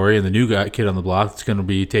inventory, and the new kid on the block that's going to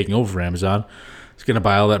be taking over for Amazon is going to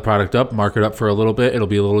buy all that product up, mark it up for a little bit. It'll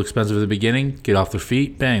be a little expensive at the beginning. Get off their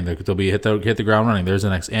feet. Bang. They'll be hit the ground running. There's the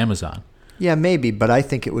next Amazon. Yeah, maybe, but I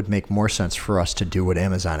think it would make more sense for us to do what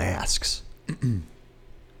Amazon asks. You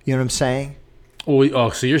know what I'm saying? Oh,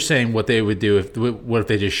 so you're saying what they would do what if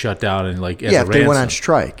they just shut down and like as yeah, a if ransom? They went on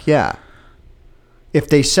strike, yeah. If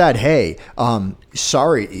they said, "Hey,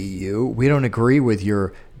 sorry EU, we don't agree with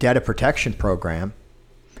your data protection program.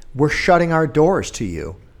 We're shutting our doors to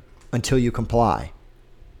you until you comply."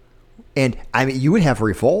 And I mean, you would have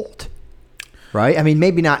revolt. Right? I mean,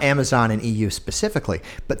 maybe not Amazon and EU specifically,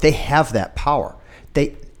 but they have that power.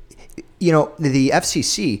 The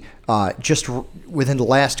FCC just within the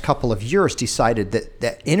last couple of years decided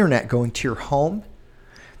that internet going to your home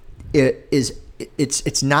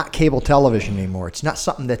it's not cable television anymore. It's not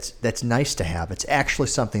something that's nice to have. It's actually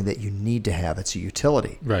something that you need to have. It's a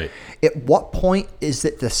utility. Right. At what point is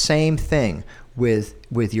it the same thing with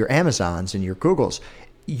your Amazons and your Googles?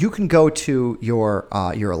 You can go to your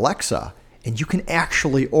Alexa. And you can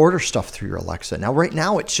actually order stuff through your Alexa. Now, right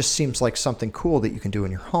now, it just seems like something cool that you can do in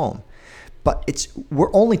your home. But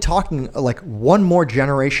we're only talking like one more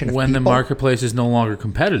generation of when people. the marketplace is no longer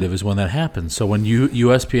competitive is when that happens. So when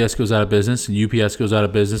USPS goes out of business and UPS goes out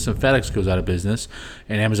of business and FedEx goes out of business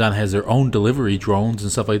and Amazon has their own delivery drones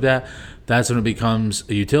and stuff like that, that's when it becomes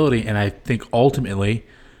a utility. And I think ultimately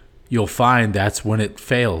you'll find that's when it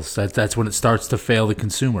fails. That's when it starts to fail the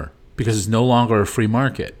consumer because it's no longer a free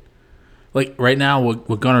market. Like right now,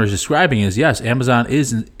 what Gunnar is describing is, yes, Amazon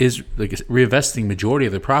is like reinvesting majority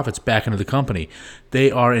of their profits back into the company.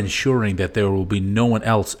 They are ensuring that there will be no one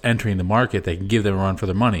else entering the market that can give them a run for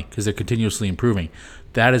their money because they're continuously improving.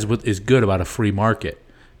 That is what is good about a free market,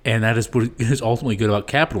 and that is what is ultimately good about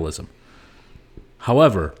capitalism.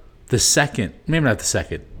 However, the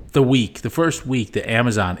first week that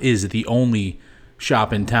Amazon is the only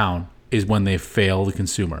shop in town is when they fail the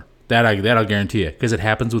consumer. That I'll guarantee you because it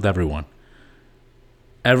happens with everyone.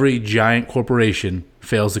 Every giant corporation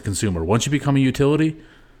fails the consumer. Once you become a utility,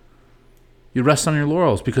 you rest on your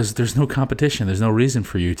laurels because there's no competition. There's no reason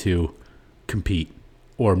for you to compete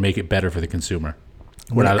or make it better for the consumer.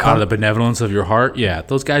 Out of the benevolence of your heart, yeah,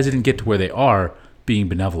 those guys didn't get to where they are being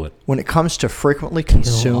benevolent. When it comes to frequently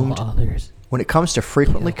consumed,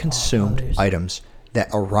 items that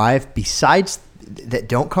arrive that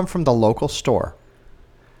don't come from the local store,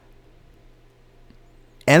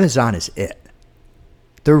 Amazon is it.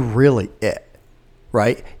 They're really it,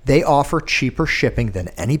 right? They offer cheaper shipping than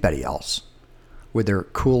anybody else with their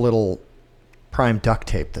cool little Prime duct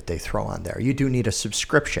tape that they throw on there. You do need a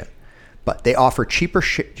subscription. But they offer cheaper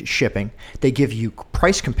shipping. They give you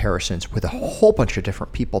price comparisons with a whole bunch of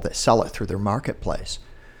different people that sell it through their marketplace.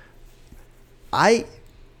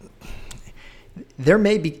 There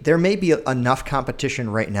may be enough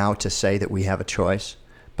competition right now to say that we have a choice,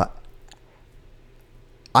 but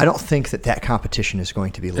I don't think that competition is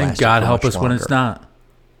going to be lasting. Thank God for help much us when longer. it's not,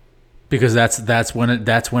 because that's when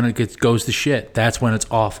it goes to shit. That's when it's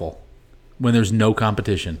awful. When there's no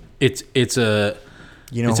competition, it's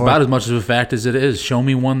about as much of a fact as it is. Show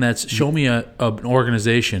me an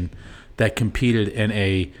organization that competed in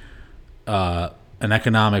an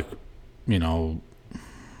economic,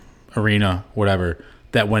 arena, whatever,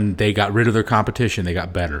 that when they got rid of their competition, they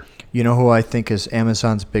got better. You know who I think is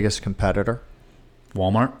Amazon's biggest competitor?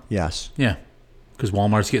 Walmart? Yes. Yeah. Because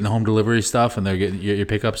Walmart's getting the home delivery stuff and they're getting your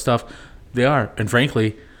pickup stuff. They are. And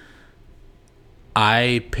frankly,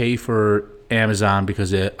 I pay for Amazon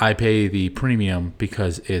because I pay the premium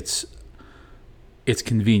because it's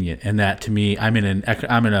convenient. And that, to me, I'm in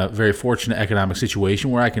a very fortunate economic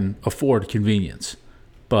situation where I can afford convenience.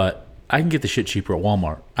 But I can get the shit cheaper at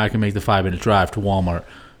Walmart. I can make the 5-minute drive to Walmart.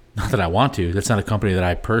 Not that I want to. That's not a company that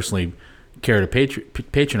I personally care to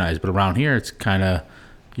patronize. But around here, it's kind of,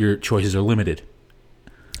 your choices are limited.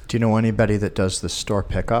 Do you know anybody that does the store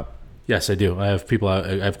pickup? Yes, I do. I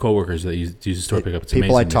have coworkers that use the store pickup. It's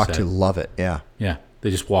people amazing. I talk to love it. Yeah. Yeah.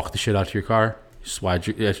 They just walk the shit out to your car. You slide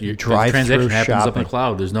your drive transaction through happens up in shopping. the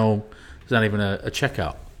cloud. There's not even a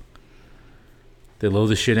checkout. They load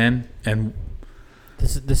the shit in, and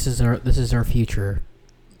This is our future.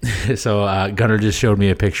 so Gunnar just showed me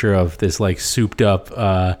a picture of this like souped up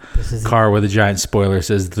car with a giant spoiler. It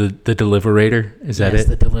says the Deliverator. Is that it?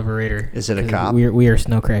 The Deliverator. Is it a cop? We are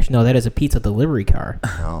Snow Crash. No, that is a pizza delivery car.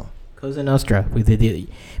 Oh. Cosa Nostra.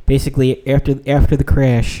 Basically, after the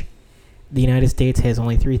crash, the United States has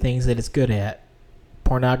only 3 things that it's good at: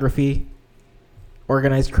 pornography,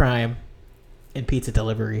 organized crime, and pizza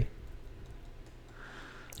delivery.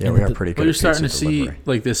 Yeah, And we are pretty good Well, you're at starting to pizza delivery. see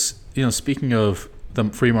like this. Speaking of the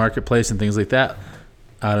free marketplace and things like that,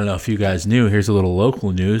 I don't know if you guys knew. Here's a little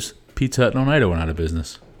local news: Pizza Hut in Oneida went out of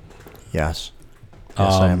business. Yes.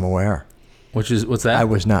 Yes, I am aware. What's that? I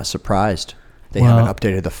was not surprised. They Well- haven't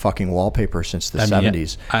updated the fucking wallpaper since the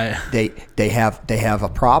 70s. They have a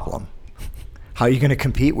problem. How are you going to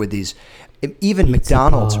compete with these? Even Pizza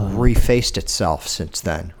McDonald's Hut. refaced itself since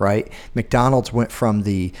then, right? McDonald's went from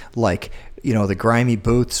the the grimy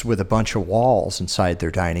booths with a bunch of walls inside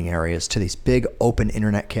their dining areas to these big open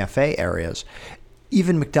internet cafe areas.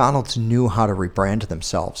 Even McDonald's knew how to rebrand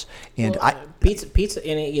themselves. And Pizza,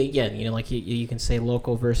 and again, you can say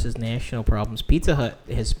local versus national problems. Pizza Hut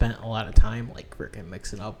has spent a lot of time freaking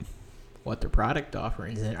mixing up what their product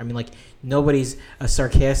offerings are. I mean, nobody's a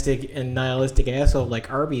sarcastic and nihilistic asshole like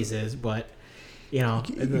Arby's is, but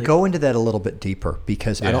go into that a little bit deeper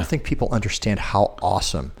because I don't think people understand how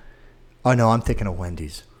awesome. Oh no, I'm thinking of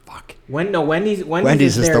Wendy's. Fuck. Wendy's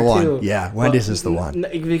Wendy's is there the one. too. Yeah, Wendy's is the one.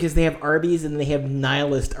 Because they have Arby's and they have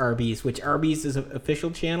nihilist Arby's, which Arby's is an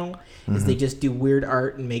official channel. Is they just do weird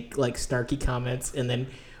art and make snarky comments, and then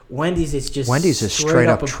Wendy's is just straight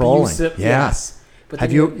up trolling. abusive. Yeah. Yes. But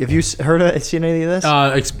Have then you seen any of this?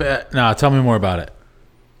 No, tell me more about it.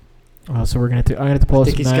 Oh, so I'm gonna have to pull. I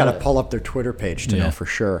think he's got to pull up their Twitter page to know for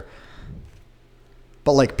sure.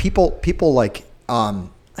 But people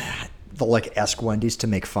they'll ask Wendy's to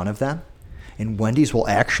make fun of them, and Wendy's will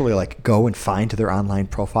actually go and find their online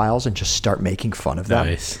profiles and just start making fun of them.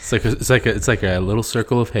 Nice. It's like a little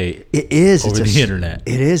circle of hate. It is over the internet.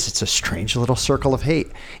 It is. It's a strange little circle of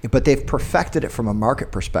hate, but they've perfected it from a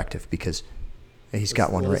market perspective because he's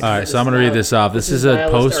got one right. All right, so I'm going to read this off. This is a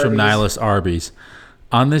post from Nihilist Arby's.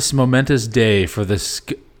 On this momentous day for the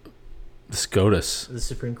SCOTUS, the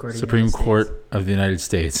Supreme Court of the United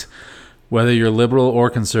States, whether you're liberal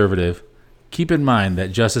or conservative, keep in mind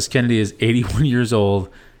that Justice Kennedy is 81 years old,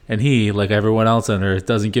 and he, like everyone else on Earth,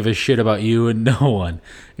 doesn't give a shit about you, and no one,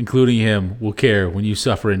 including him, will care when you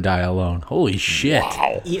suffer and die alone. Holy shit!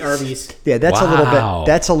 Wow. Eat Arby's. Yeah, that's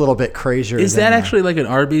a little bit crazier. Is that actually an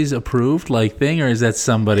Arby's approved thing, or is that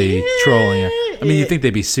somebody trolling it? I mean, you'd think they'd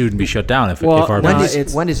be sued and be shut down if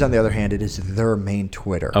Arby's. Wendy's, on the other hand, it is their main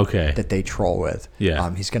Twitter that they troll with.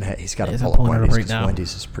 Yeah. He's got to pull up Wendy's because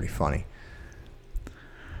Wendy's is pretty funny.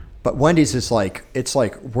 But Wendy's is it's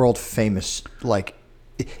world famous.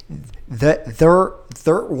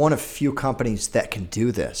 They're one of few companies that can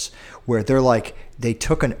do this, where they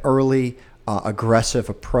took an early aggressive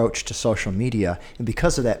approach to social media, and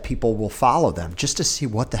because of that, people will follow them just to see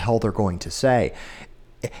what the hell they're going to say.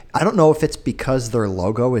 I don't know if it's because their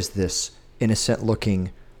logo is this innocent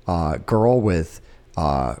looking girl with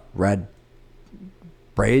red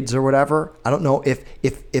braids or whatever. I don't know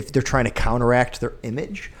if they're trying to counteract their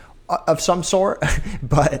image of some sort,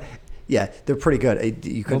 but yeah, they're pretty good.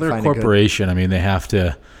 You can They're find a corporation. I mean, they have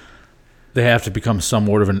to become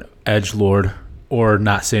somewhat of an edgelord or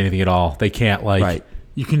not say anything at all. They can't Right.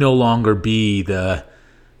 You can no longer be the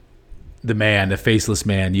man, the faceless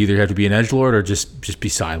man. You either have to be an edgelord or just be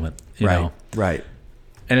silent. You know? Right.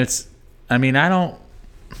 And it's, I mean, I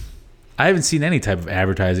haven't seen any type of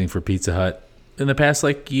advertising for Pizza Hut in the past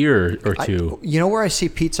year or two. You know where I see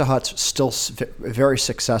Pizza Hut's still very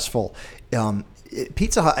successful?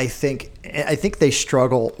 Pizza Hut, I think they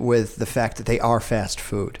struggle with the fact that they are fast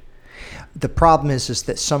food. The problem is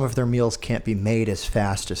that some of their meals can't be made as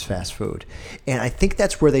fast as fast food. And I think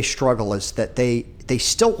that's where they struggle, is that they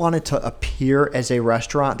still wanted to appear as a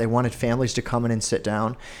restaurant. They wanted families to come in and sit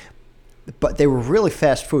down. But they were really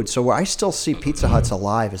fast food. So where I still see Pizza Huts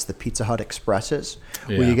alive is the Pizza Hut Expresses,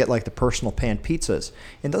 where you get the personal pan pizzas.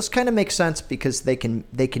 And those kind of make sense because they can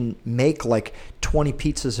make 20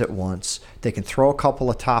 pizzas at once. They can throw a couple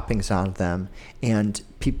of toppings on them, and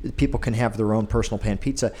people can have their own personal pan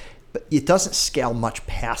pizza. But it doesn't scale much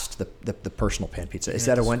past the personal pan pizza. Is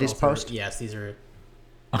that a Wendy's post? Yes, these are.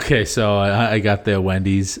 Okay, so I got the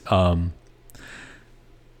Wendy's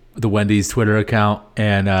Twitter account,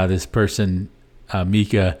 and this person,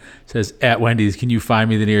 Mika, says, "At Wendy's, can you find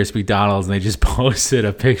me the nearest McDonald's?" And they just posted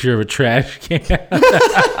a picture of a trash can.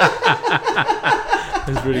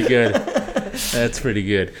 That's pretty good. That's pretty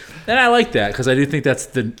good. And I like that because I do think that's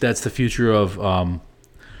the future of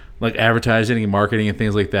advertising and marketing and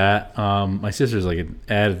things like that. My sister's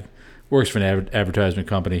works for an advertisement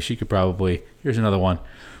company. She could probably, here's another one.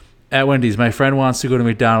 At Wendy's, my friend wants to go to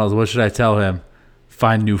McDonald's. What should I tell him?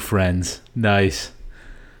 Find new friends. Nice.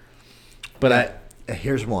 But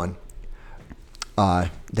here's one.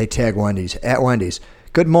 They tag Wendy's. At Wendy's,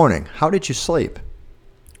 good morning. How did you sleep?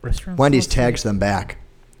 Restaurants Wendy's don't tags them back.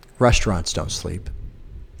 Restaurants don't sleep.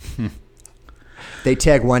 They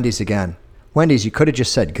tag Wendy's again. Wendy's, you could have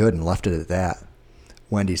just said good and left it at that.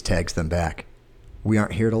 Wendy's tags them back. We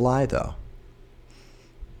aren't here to lie, though.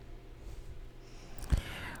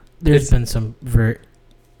 There's been some very.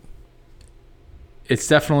 It's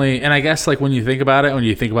definitely, and I guess when you think about it, when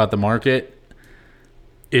you think about the market,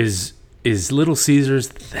 is Little Caesars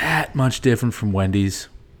that much different from Wendy's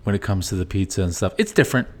when it comes to the pizza and stuff? It's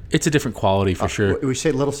different. It's a different quality for sure. We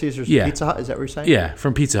say Little Caesars Pizza Hut? Is that what you're saying? Yeah,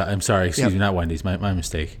 from Pizza Hut. I'm sorry. Excuse me, not Wendy's. My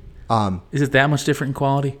mistake. Is it that much different in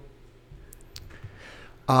quality?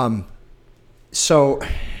 So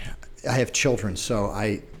I have children, so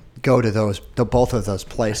I go to both of those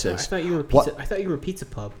places. I thought you were pizza. I thought you were a pizza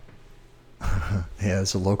pub. Yeah,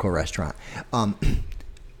 it's a local restaurant.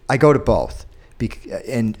 I go to both,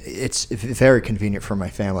 and it's very convenient for my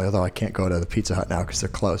family, although I can't go to the Pizza Hut now because they're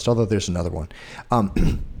closed, although there's another one.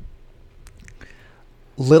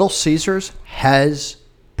 Little Caesars has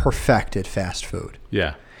perfected fast food.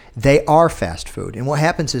 Yeah. They are fast food. And what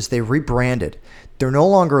happens is they rebranded. They're no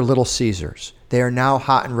longer Little Caesars. They are now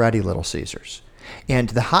Hot and Ready Little Caesars. And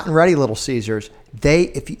the Hot and Ready Little Caesars,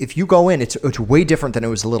 if you go in, it's way different than it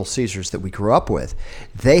was the Little Caesars that we grew up with.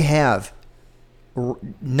 They have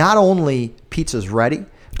not only pizzas ready,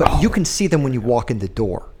 but you can see them when you walk in the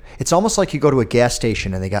door. It's almost like you go to a gas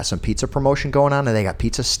station and they got some pizza promotion going on and they got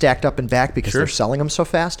pizzas stacked up in back because they're selling them so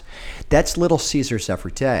fast. That's Little Caesars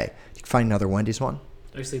every day. You can find another Wendy's one.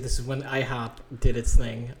 Actually, this is when IHOP did its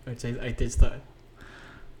thing. I did stuff.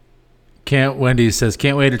 Wendy's says,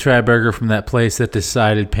 can't wait to try a burger from that place that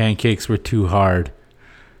decided pancakes were too hard.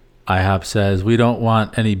 IHOP says, we don't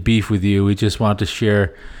want any beef with you. We just want to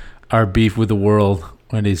share our beef with the world.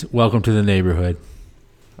 Wendy's, welcome to the neighborhood.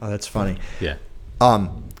 Oh, that's funny. Yeah.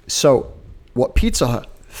 So what Pizza Hut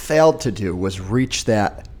failed to do was reach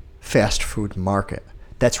that fast food market.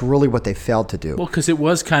 That's really what they failed to do. Well, because it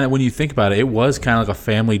was kind of, when you think about it, it was kind of like a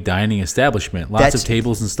family dining establishment. Lots of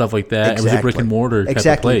tables and stuff like that. Exactly. It was a brick and mortar type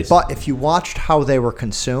of place. But if you watched how they were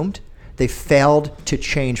consumed, they failed to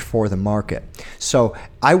change for the market. So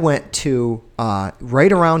I went to,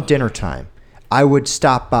 right around dinner time, I would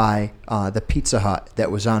stop by the Pizza Hut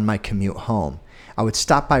that was on my commute home. I would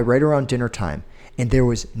stop by right around dinner time, and there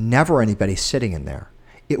was never anybody sitting in there.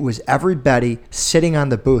 It was everybody sitting on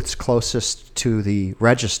the booths closest to the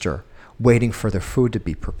register waiting for their food to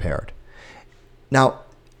be prepared. Now,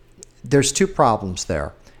 there's two problems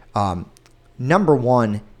there. Number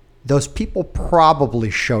one, those people probably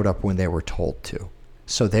showed up when they were told to,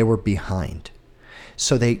 so they were behind.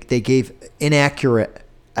 So they gave inaccurate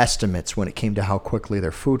estimates when it came to how quickly their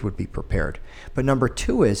food would be prepared. But number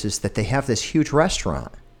two is that they have this huge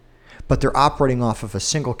restaurant, but they're operating off of a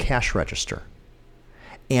single cash register.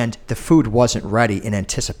 And the food wasn't ready in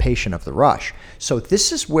anticipation of the rush. So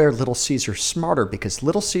this is where Little Caesar's smarter, because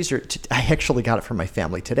Little Caesar, I actually got it from my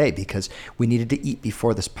family today because we needed to eat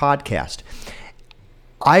before this podcast.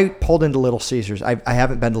 I pulled into Little Caesars. I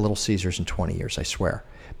haven't been to Little Caesars in 20 years, I swear.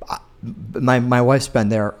 My wife's been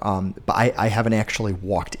there, but I haven't actually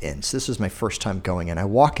walked in. So this is my first time going in. I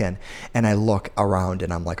walk in and I look around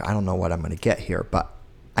and I'm like, I don't know what I'm going to get here, but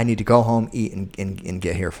I need to go home, eat, and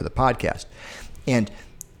get here for the podcast. And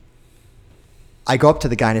I go up to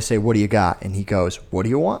the guy and I say, what do you got? And he goes, what do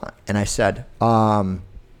you want? And I said,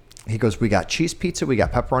 he goes, we got cheese pizza, we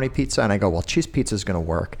got pepperoni pizza. And I go, well, cheese pizza is going to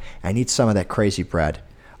work. I need some of that crazy bread.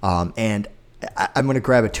 And I'm going to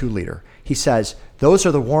grab a 2-liter. He says, those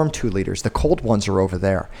are the warm 2 liters. The cold ones are over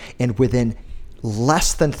there. And within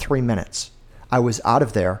less than 3 minutes, I was out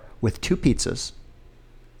of there with 2 pizzas,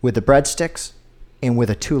 with the breadsticks, and with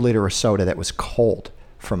a 2-liter of soda that was cold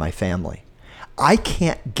for my family. I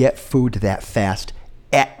can't get food that fast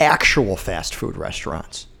at actual fast food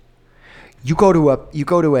restaurants. You go to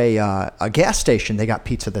a gas station, they got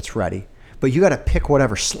pizza that's ready, but you got to pick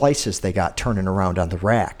whatever slices they got turning around on the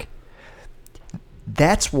rack.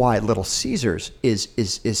 That's why Little Caesars is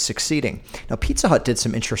succeeding. Now, Pizza Hut did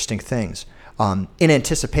some interesting things in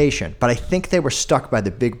anticipation, but I think they were stuck by the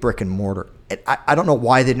big brick and mortar. I don't know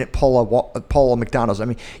why they didn't pull a McDonald's. I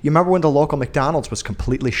mean, you remember when the local McDonald's was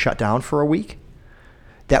completely shut down for a week?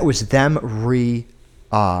 That was them remodeling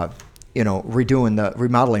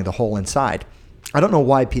the whole inside. I don't know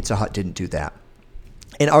why Pizza Hut didn't do that.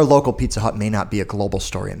 And our local Pizza Hut may not be a global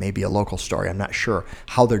story. It may be a local story. I'm not sure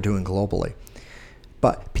how they're doing globally.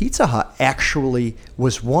 But Pizza Hut actually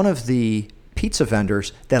was one of the pizza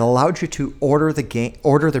vendors that allowed you to order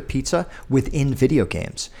their pizza within video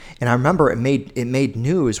games. And I remember it made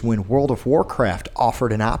news when World of Warcraft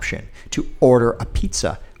offered an option to order a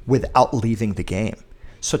pizza without leaving the game.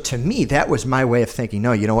 So to me, that was my way of thinking,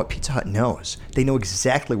 no, you know what? Pizza Hut knows. They know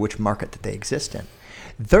exactly which market that they exist in.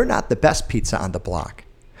 They're not the best pizza on the block.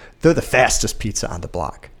 They're the fastest pizza on the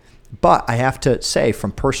block. But I have to say,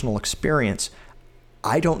 from personal experience,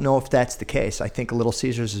 I don't know if that's the case. I think Little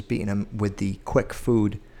Caesars is beating them with the quick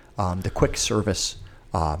food, the quick service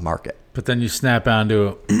market. But then you snap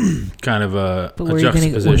onto kind of a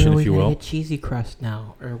juxtaposition, if you will. Get cheesy crust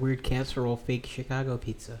now, or weird casserole fake Chicago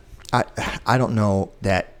pizza. I don't know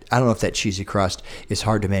that. I don't know if that cheesy crust is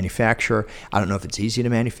hard to manufacture. I don't know if it's easy to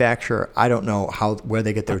manufacture. I don't know where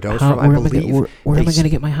they get their doughs from. Where am I going to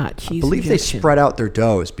get my hot cheese? I believe they spread out their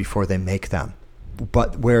doughs before they make them.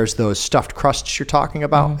 But whereas those stuffed crusts you're talking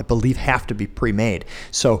about, I believe have to be pre-made.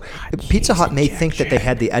 So Pizza Hut may think that they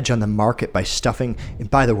had the edge on the market by stuffing. And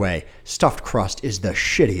by the way, stuffed crust is the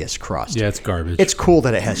shittiest crust. Yeah, it's garbage. It's cool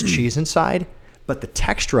that it has cheese inside, but the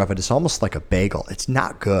texture of it is almost like a bagel. It's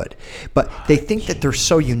not good. But they think that they're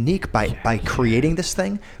so unique by creating this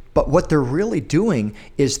thing. But what they're really doing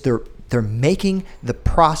is they're making the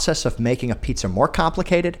process of making a pizza more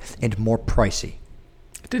complicated and more pricey.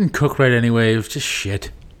 It didn't cook right anyway. It was just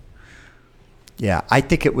shit. Yeah, I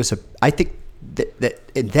think that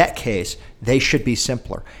in that case they should be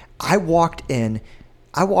simpler. I walked in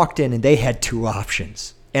and they had 2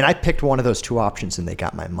 options, and I picked one of those 2 options and they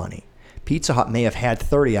got my money. Pizza Hut may have had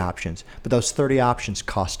 30 options, but those 30 options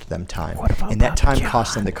cost them time. And that time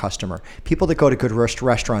cost them the customer. People that go to good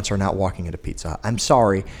restaurants are not walking into Pizza Hut. I'm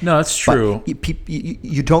sorry. No, that's true.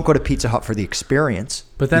 You don't go to Pizza Hut for the experience.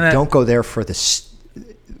 But then you don't go there for the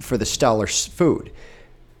stellar food.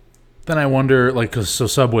 Then I wonder, so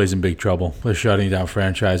Subway's in big trouble. They're shutting down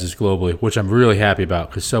franchises globally, which I'm really happy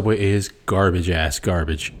about because Subway is garbage.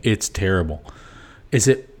 It's terrible.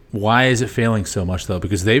 Why is it failing so much, though?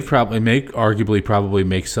 Because they've probably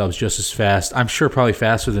make subs just as fast. I'm sure probably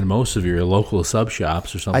faster than most of your local sub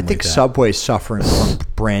shops or something like that. I think Subway's suffering from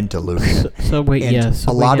brand dilution. Subway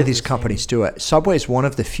a lot of these companies do it. Subway is one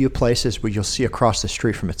of the few places where you'll see across the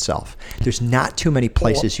street from itself. There's not too many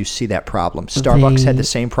places you see that problem. Starbucks had the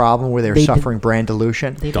same problem where they were suffering brand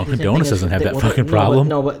dilution. Dunkin' Donuts doesn't have that fucking problem.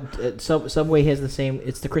 But Subway has the same.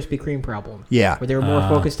 It's the Krispy Kreme problem. Yeah. Where they were more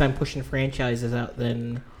focused on pushing franchises out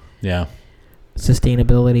than... Yeah.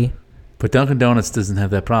 Sustainability. But Dunkin' Donuts doesn't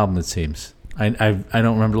have that problem, it seems. I don't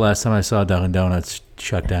remember the last time I saw Dunkin' Donuts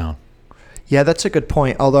shut down. Yeah, that's a good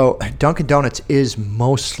point. Although Dunkin' Donuts is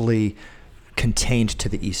mostly contained to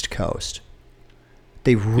the East Coast.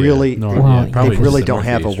 They really, don't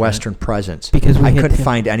have a Western presence. Because I couldn't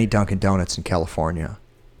find any Dunkin' Donuts in California.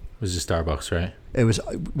 It was just Starbucks, right? It was,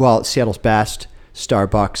 Seattle's best.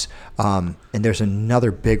 Starbucks, and there's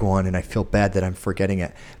another big one, and I feel bad that I'm forgetting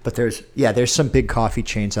it. But there's some big coffee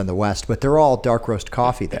chains on the West, but they're all dark roast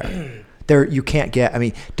coffee there. You can't get. I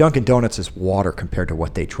mean, Dunkin' Donuts is water compared to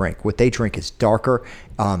what they drink. What they drink is darker.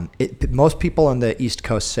 Most people on the East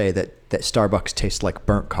Coast say that Starbucks tastes like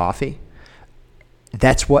burnt coffee.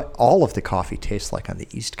 That's what all of the coffee tastes like on the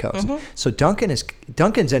East Coast. Mm-hmm. So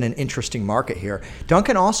Dunkin's in an interesting market here.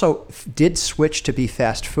 Dunkin' also did switch to be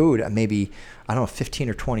fast food maybe, I don't know, 15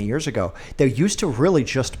 or 20 years ago. There used to really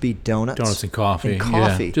just be donuts and coffee.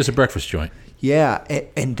 Yeah, just a breakfast joint. Yeah,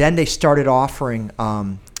 and then they started offering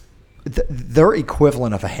their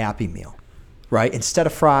equivalent of a Happy Meal, right? Instead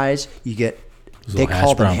of fries, you get, they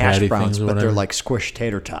call them hash browns, but they're like squished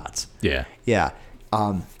tater tots. Yeah. Yeah.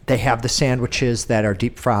 They have the sandwiches that are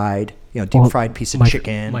deep fried, deep fried piece of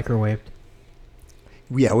chicken. Microwaved.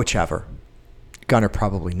 Yeah, whichever. Gunner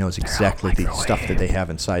probably knows exactly the stuff that they have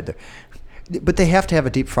inside there. But they have to have a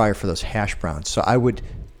deep fryer for those hash browns. So I would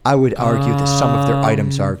argue that some of their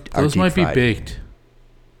items are those deep might fried. be baked.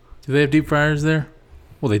 Do they have deep fryers there?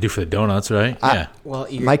 Well, they do for the donuts, right? Yeah. Well,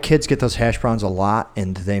 My kids get those hash browns a lot,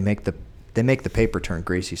 and they make the paper turn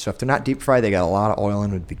greasy. So if they're not deep fried, they got a lot of oil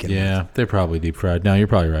in to begin with. Yeah, they're probably deep fried. No, you're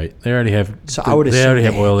probably right. They already have. So I would assume they already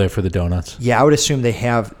have oil there for the donuts. Yeah, I would assume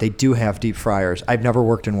they do have deep fryers. I've never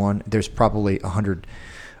worked in one. There's probably 100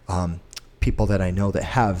 people that I know that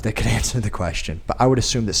could answer the question. But I would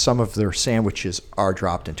assume that some of their sandwiches are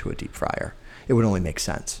dropped into a deep fryer. It would only make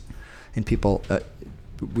sense. And people,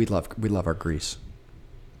 we love our grease.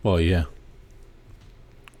 Well, yeah.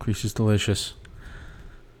 Grease is delicious.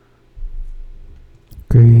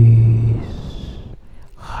 Grease.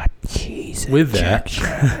 Hot cheese. With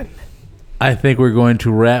that, I think we're going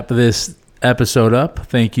to wrap this episode up.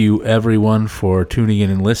 Thank you, everyone, for tuning in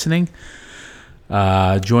and listening.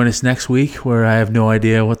 Join us next week, where I have no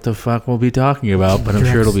idea what the fuck we'll be talking about, but I'm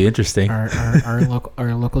sure it'll be interesting. Our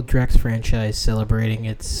local Drex franchise celebrating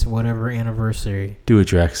its whatever anniversary. Do it,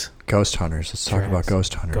 Drex. Ghost hunters. Let's talk about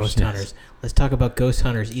ghost hunters. Ghost hunters. Let's talk about ghost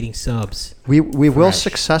hunters eating subs. We will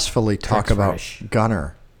successfully talk Drex about fresh.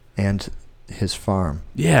 Gunner and his farm.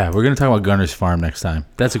 Yeah, we're going to talk about Gunner's farm next time.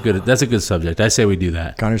 That's a good subject. I say we do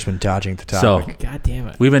that. Gunner's been dodging the So, topic. God damn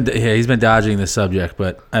it. he's been dodging the subject,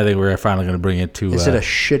 but I think we're finally going to bring it to. Is it a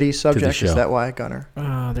shitty subject? show. Is that why, Gunner?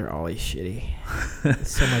 Oh, they're always shitty.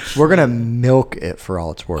 So much. We're gonna milk it for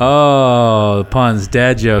all it's worth. Oh, puns,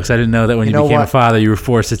 dad jokes. I didn't know that when you became a father, you were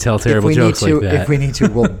forced to tell terrible jokes like that. If we need to,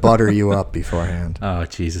 we'll butter you up beforehand. Oh,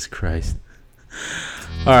 Jesus Christ.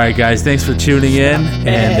 All right, guys. Thanks for tuning in,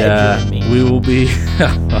 and we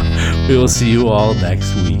will see you all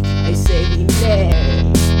next week. I say